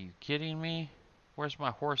 Are you kidding me? Where's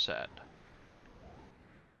my horse at?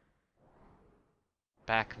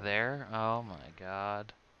 Back there? Oh my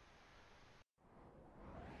god.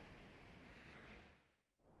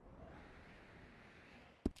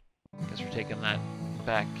 Guess we're taking that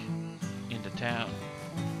back into town.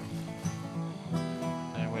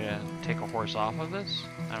 Any way to take a horse off of this?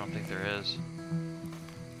 I don't think there is.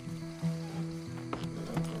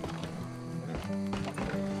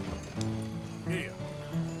 Here.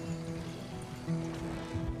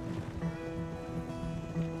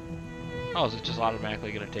 Oh, is it just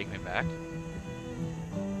automatically going to take me back?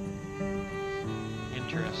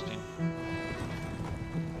 Interesting.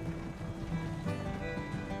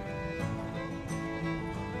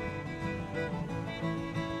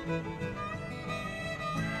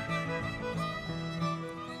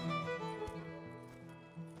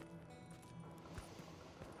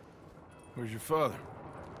 Where's your father?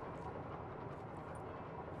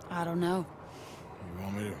 I don't know. You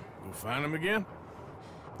want me to go find him again?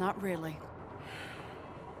 Not really.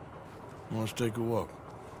 Let's take a walk.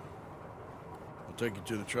 I'll take you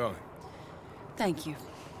to the trolley. Thank you.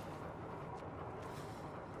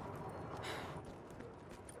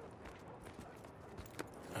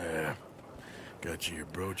 Yeah. Got you your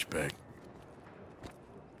brooch back.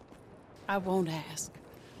 I won't ask.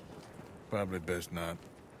 Probably best not.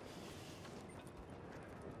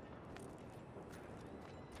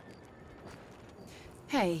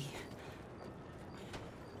 Hey.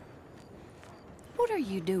 What are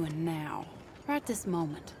you doing now? Right this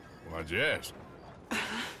moment? Why'd you ask?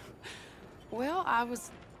 Well, I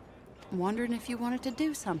was wondering if you wanted to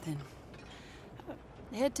do something.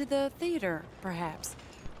 Head to the theater, perhaps.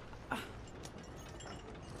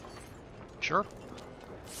 Sure.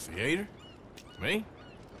 Theater? Me?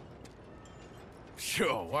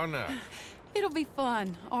 Sure, why not? It'll be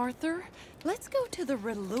fun, Arthur. Let's go to the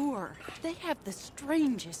Relure. They have the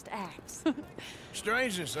strangest acts.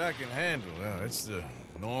 Strangeness I can handle. It's the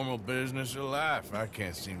normal business of life. I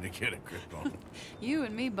can't seem to get a grip on. You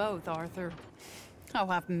and me both, Arthur. Oh,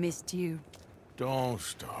 I've missed you. Don't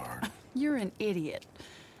start. You're an idiot.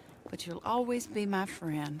 But you'll always be my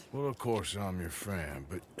friend. Well, of course I'm your friend,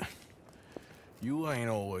 but you ain't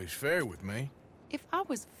always fair with me. If I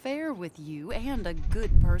was fair with you and a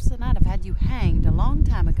good person, I'd have had you hanged a long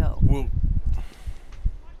time ago. Well,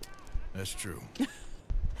 that's true.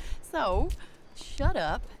 So, shut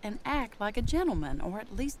up and act like a gentleman, or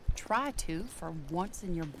at least try to for once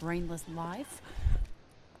in your brainless life.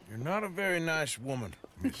 You're not a very nice woman,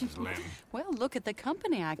 Mrs. Linton. Well, look at the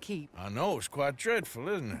company I keep. I know, it's quite dreadful,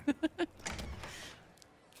 isn't it?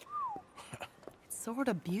 It's sort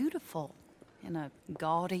of beautiful in a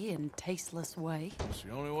gaudy and tasteless way. It's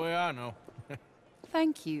the only way I know.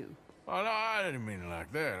 Thank you. Oh, no, I didn't mean it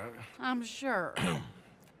like that. I'm sure.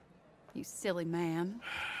 You silly man.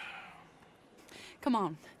 Come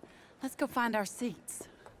on, let's go find our seats.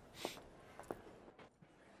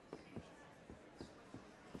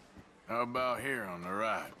 How about here on the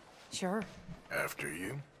right? Sure. After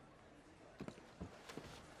you.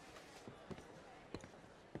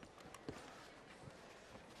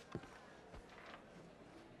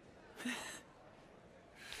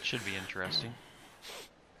 Should be interesting.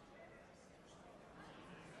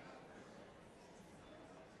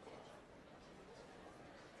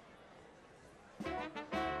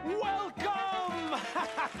 Welcome!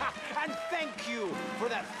 And thank you for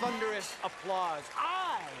that thunderous applause.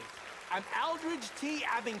 I am Aldridge T.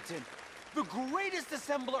 Abington, the greatest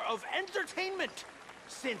assembler of entertainment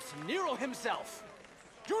since Nero himself.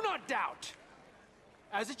 Do not doubt.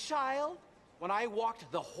 As a child, when I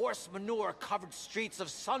walked the horse manure-covered streets of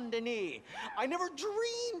Saint-Denis, I never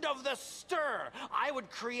dreamed of the stir I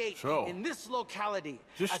would create in this locality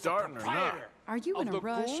just as starting a or not? proprietor Are you of in a the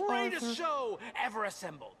rush, greatest Arthur? show ever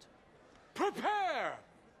assembled. Prepare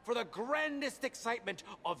for the grandest excitement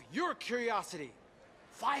of your curiosity.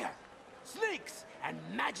 Fire, snakes, and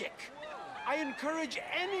magic. I encourage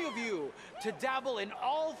any of you to dabble in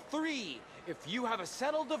all three if you have a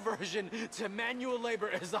settled aversion to manual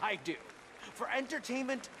labor as I do. For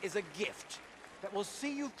entertainment is a gift that will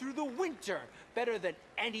see you through the winter better than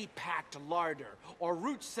any packed larder or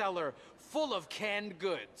root cellar full of canned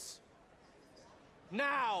goods.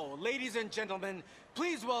 Now, ladies and gentlemen,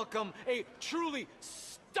 please welcome a truly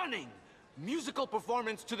stunning musical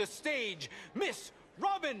performance to the stage, Miss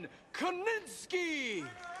Robin Koninsky!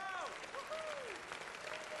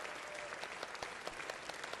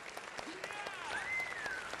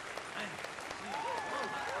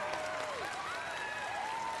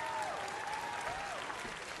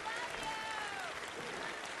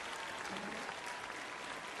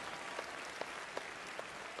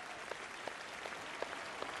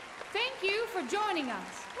 Thank you for joining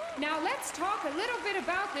us. Now let's talk a little bit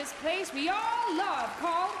about this place we all love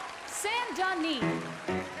called Saint-Denis.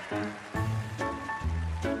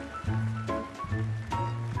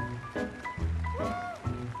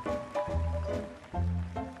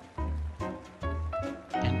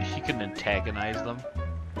 And he can antagonize them.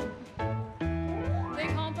 They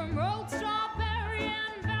come from Rockstar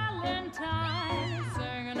and Valentine,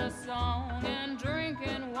 singing a song and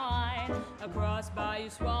drinking wine across Bayou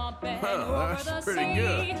Swamp and over the that's pretty sea.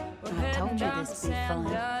 good. We're I heading told you down this to would be fun.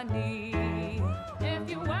 Saint-Denis. If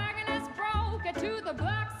your wagon is broke, get to the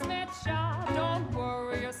blacksmith shop. Don't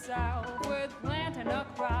worry yourself with planting a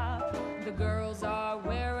crop. The girls are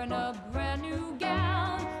wearing a brand new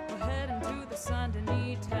gown. We're heading to the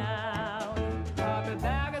Saint-Denis town.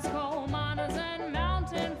 Carpetbaggers, coal miners, and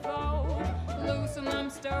mountain folk. Loosen them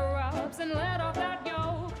stirrups and let off that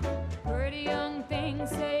yoke. Pretty young things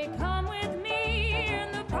say, come with me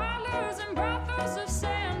in the parlors and brothels of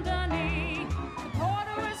Saint-Denis. The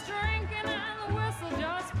porter is drinking and the whistle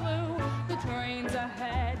just blew. The trains are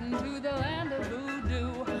heading to the land of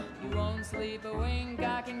voodoo. You won't sleep a wink,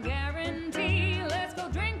 I can guarantee. Let's go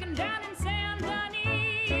drinking down in Saint-Denis.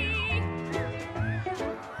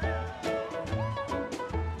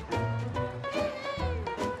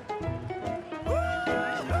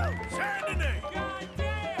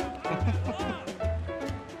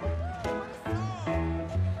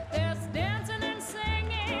 There's dancing and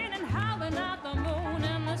singing and howling at the moon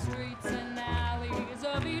in the streets and alleys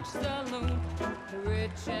of each saloon. The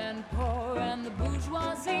rich and poor and the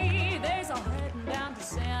bourgeoisie, they's all heading down to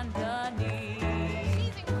Saint-Denis.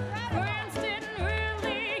 Friends didn't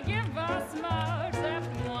really give us much,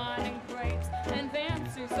 except wine and grapes and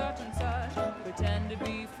fancy such and such. Pretend to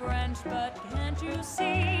be French, but can't you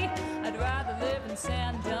see? I'd rather live in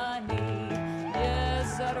Saint-Denis.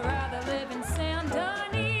 Yes, I'd rather live in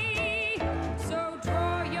Saint-Denis. So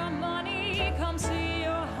draw your money, come see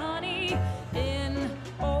your honey in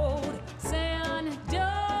old Saint-Denis.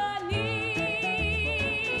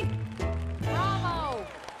 Bravo!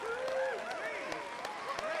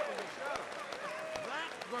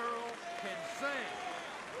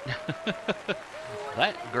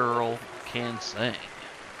 That girl can sing.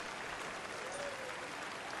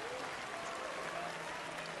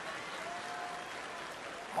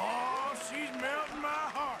 Oh, she's melting my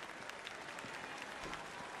heart.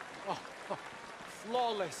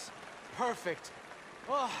 Flawless. Perfect.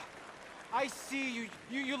 Oh, I see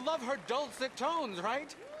you love her dulcet tones,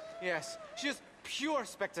 right? Yes, she's pure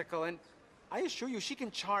spectacle, and I assure you she can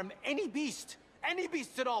charm any beast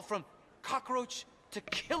at all, from cockroach to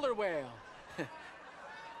killer whale.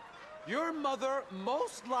 Your mother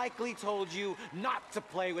most likely told you not to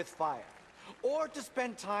play with fire, or to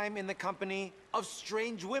spend time in the company of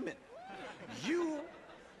strange women. You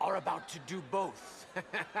are about to do both.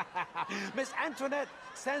 Miss Antoinette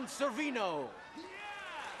Sansorino.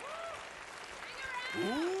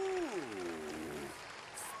 Ooh.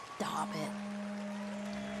 Stop it.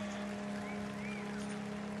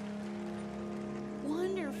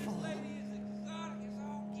 Wonderful.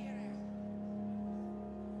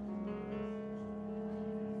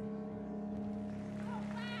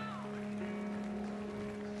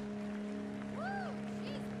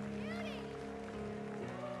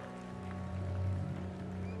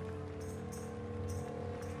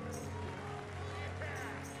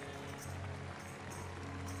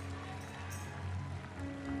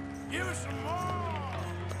 Give us some more!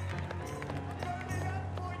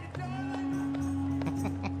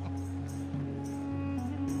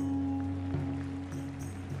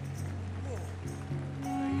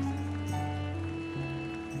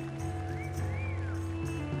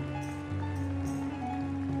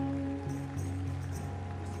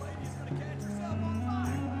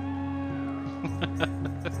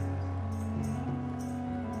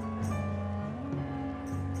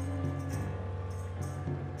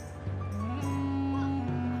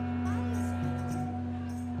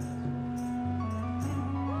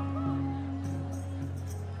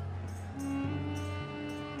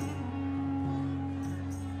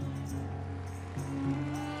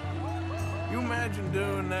 You imagine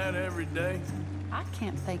doing that every day? I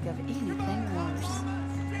can't think of anything worse.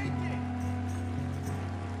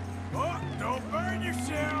 Oh, don't burn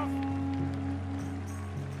yourself!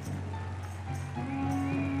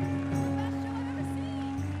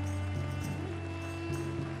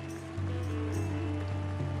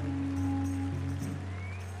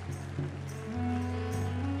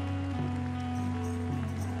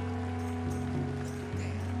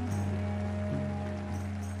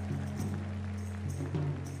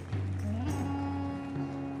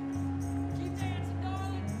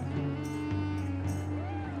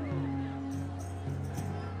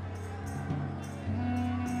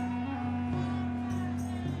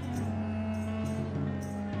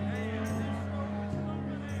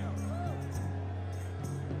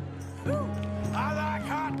 I like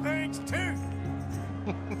hot things too.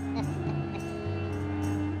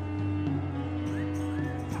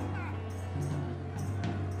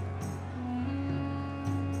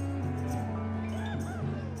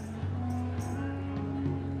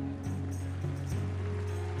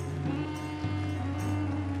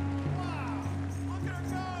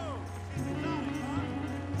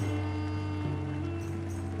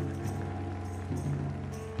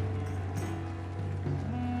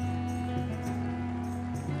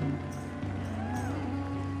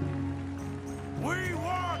 We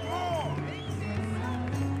want more!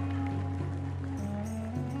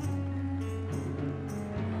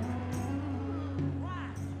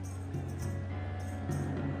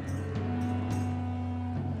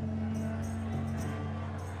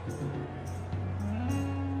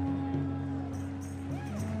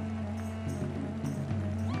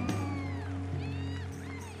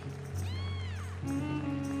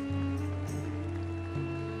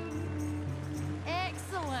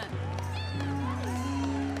 Excellent.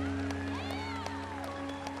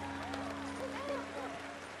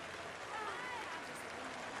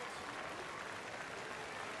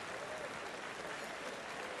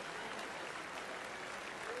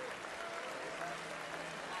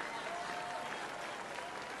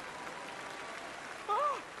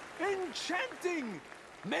 Enchanting!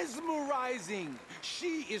 Mesmerizing!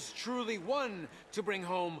 She is truly one to bring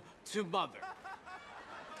home to mother.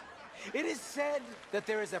 It is said that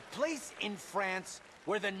there is a place in France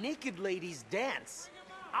where the naked ladies dance.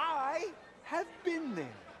 I have been there.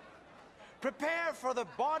 Prepare for the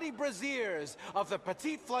body brasiers of the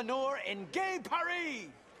Petit Flaneur in Gay Paris!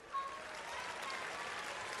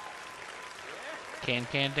 Can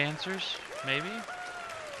dancers, maybe?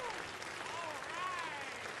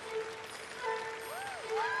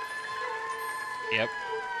 Yep.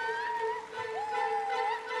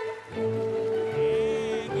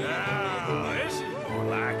 Now, this is more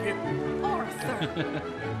like it. Arthur!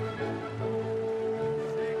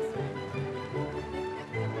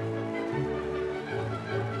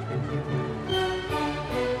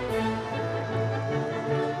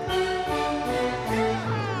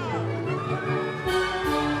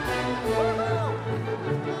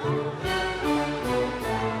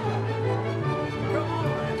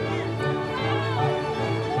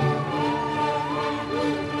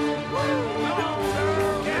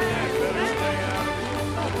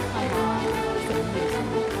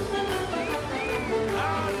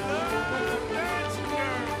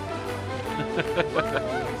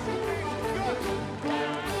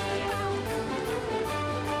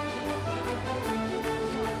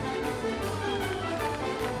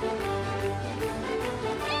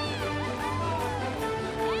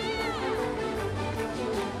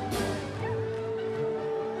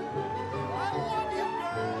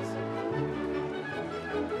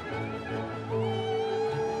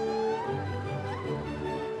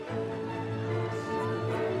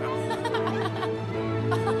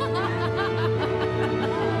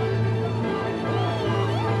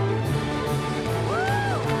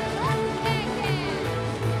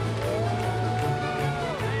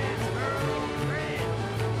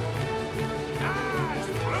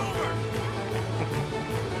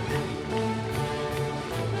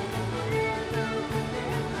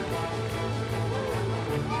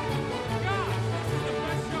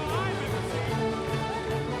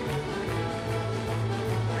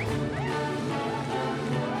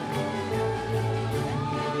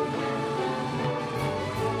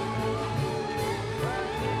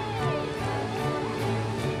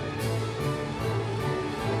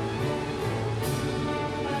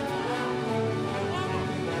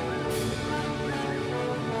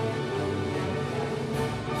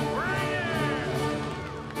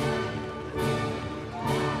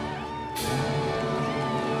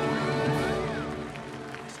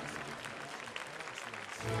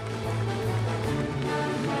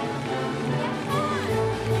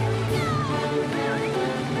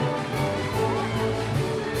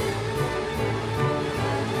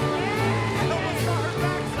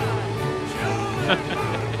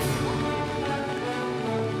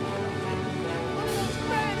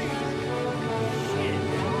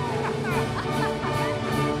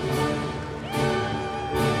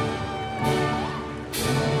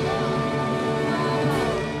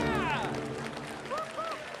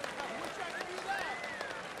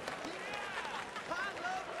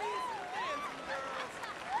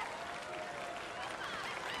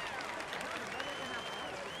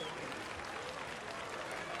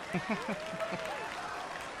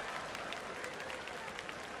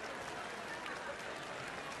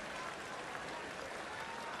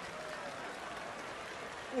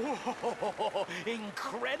 Whoa,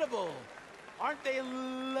 incredible! Aren't they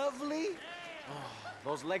lovely? Oh,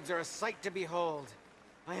 those legs are a sight to behold.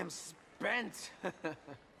 I am spent.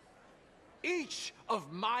 Each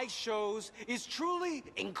of my shows is truly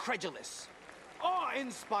incredulous,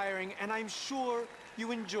 awe-inspiring, and I'm sure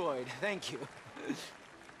you enjoyed. Thank you.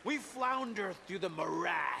 We flounder through the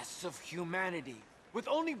morass of humanity, with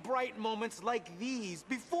only bright moments like these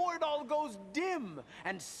before it all goes dim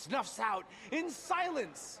and snuffs out in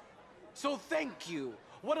silence. So thank you.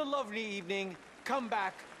 What a lovely evening. Come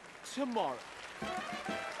back tomorrow.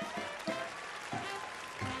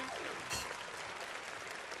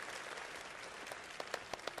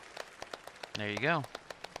 There you go.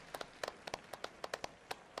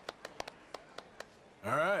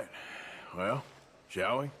 All right. Well,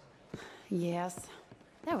 shall we? Yes.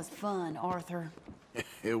 That was fun, Arthur.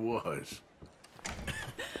 It was.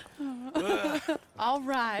 All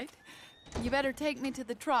right. You better take me to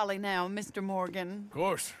the trolley now, Mr. Morgan. Of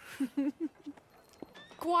course.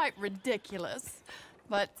 Quite ridiculous,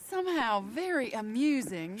 but somehow very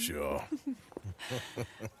amusing. Sure.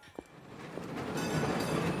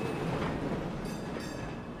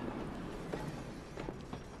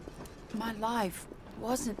 My life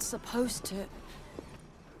wasn't supposed to...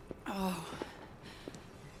 Oh.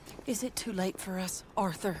 Is it too late for us,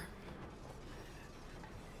 Arthur?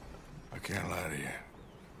 I can't lie to you.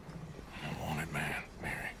 I'm a wanted man,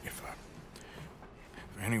 Mary. If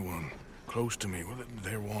anyone close to me, well,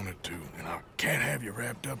 they're wanted too, and I can't have you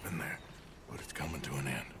wrapped up in there. But it's coming to an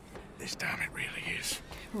end. This time it really is.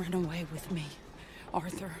 Run away with me,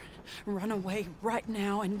 Arthur. Run away right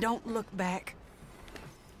now and don't look back.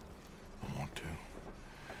 I want to.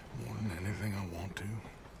 More than anything, I want to.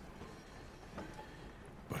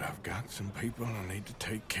 But I've got some people I need to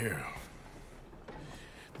take care of.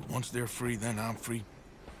 But once they're free, then I'm free.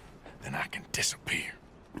 Then I can disappear.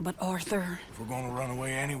 But Arthur... If we're gonna run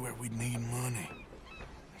away anywhere, we need money.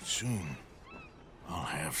 Soon, I'll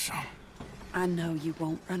have some. I know you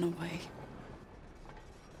won't run away.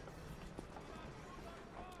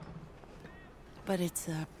 But it's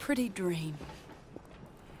a pretty dream.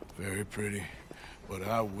 Very pretty. But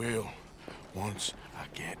I will, once I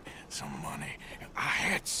get some money. I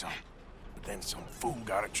had some. But then some fool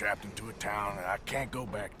got it trapped into a town that I can't go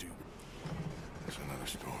back to. That's another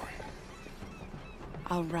story.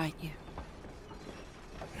 I'll write you.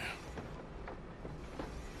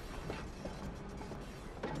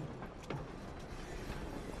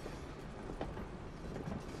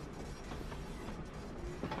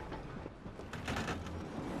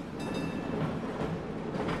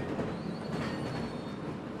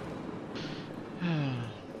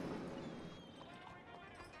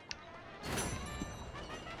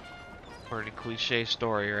 Pretty cliche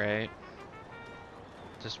story, right?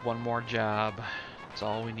 Just one more job. That's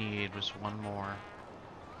all we need, was one more.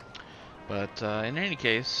 But in any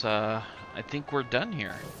case, I think we're done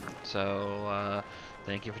here. So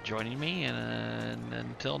thank you for joining me, and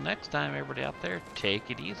until next time, everybody out there, take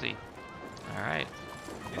it easy. All right,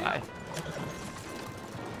 bye.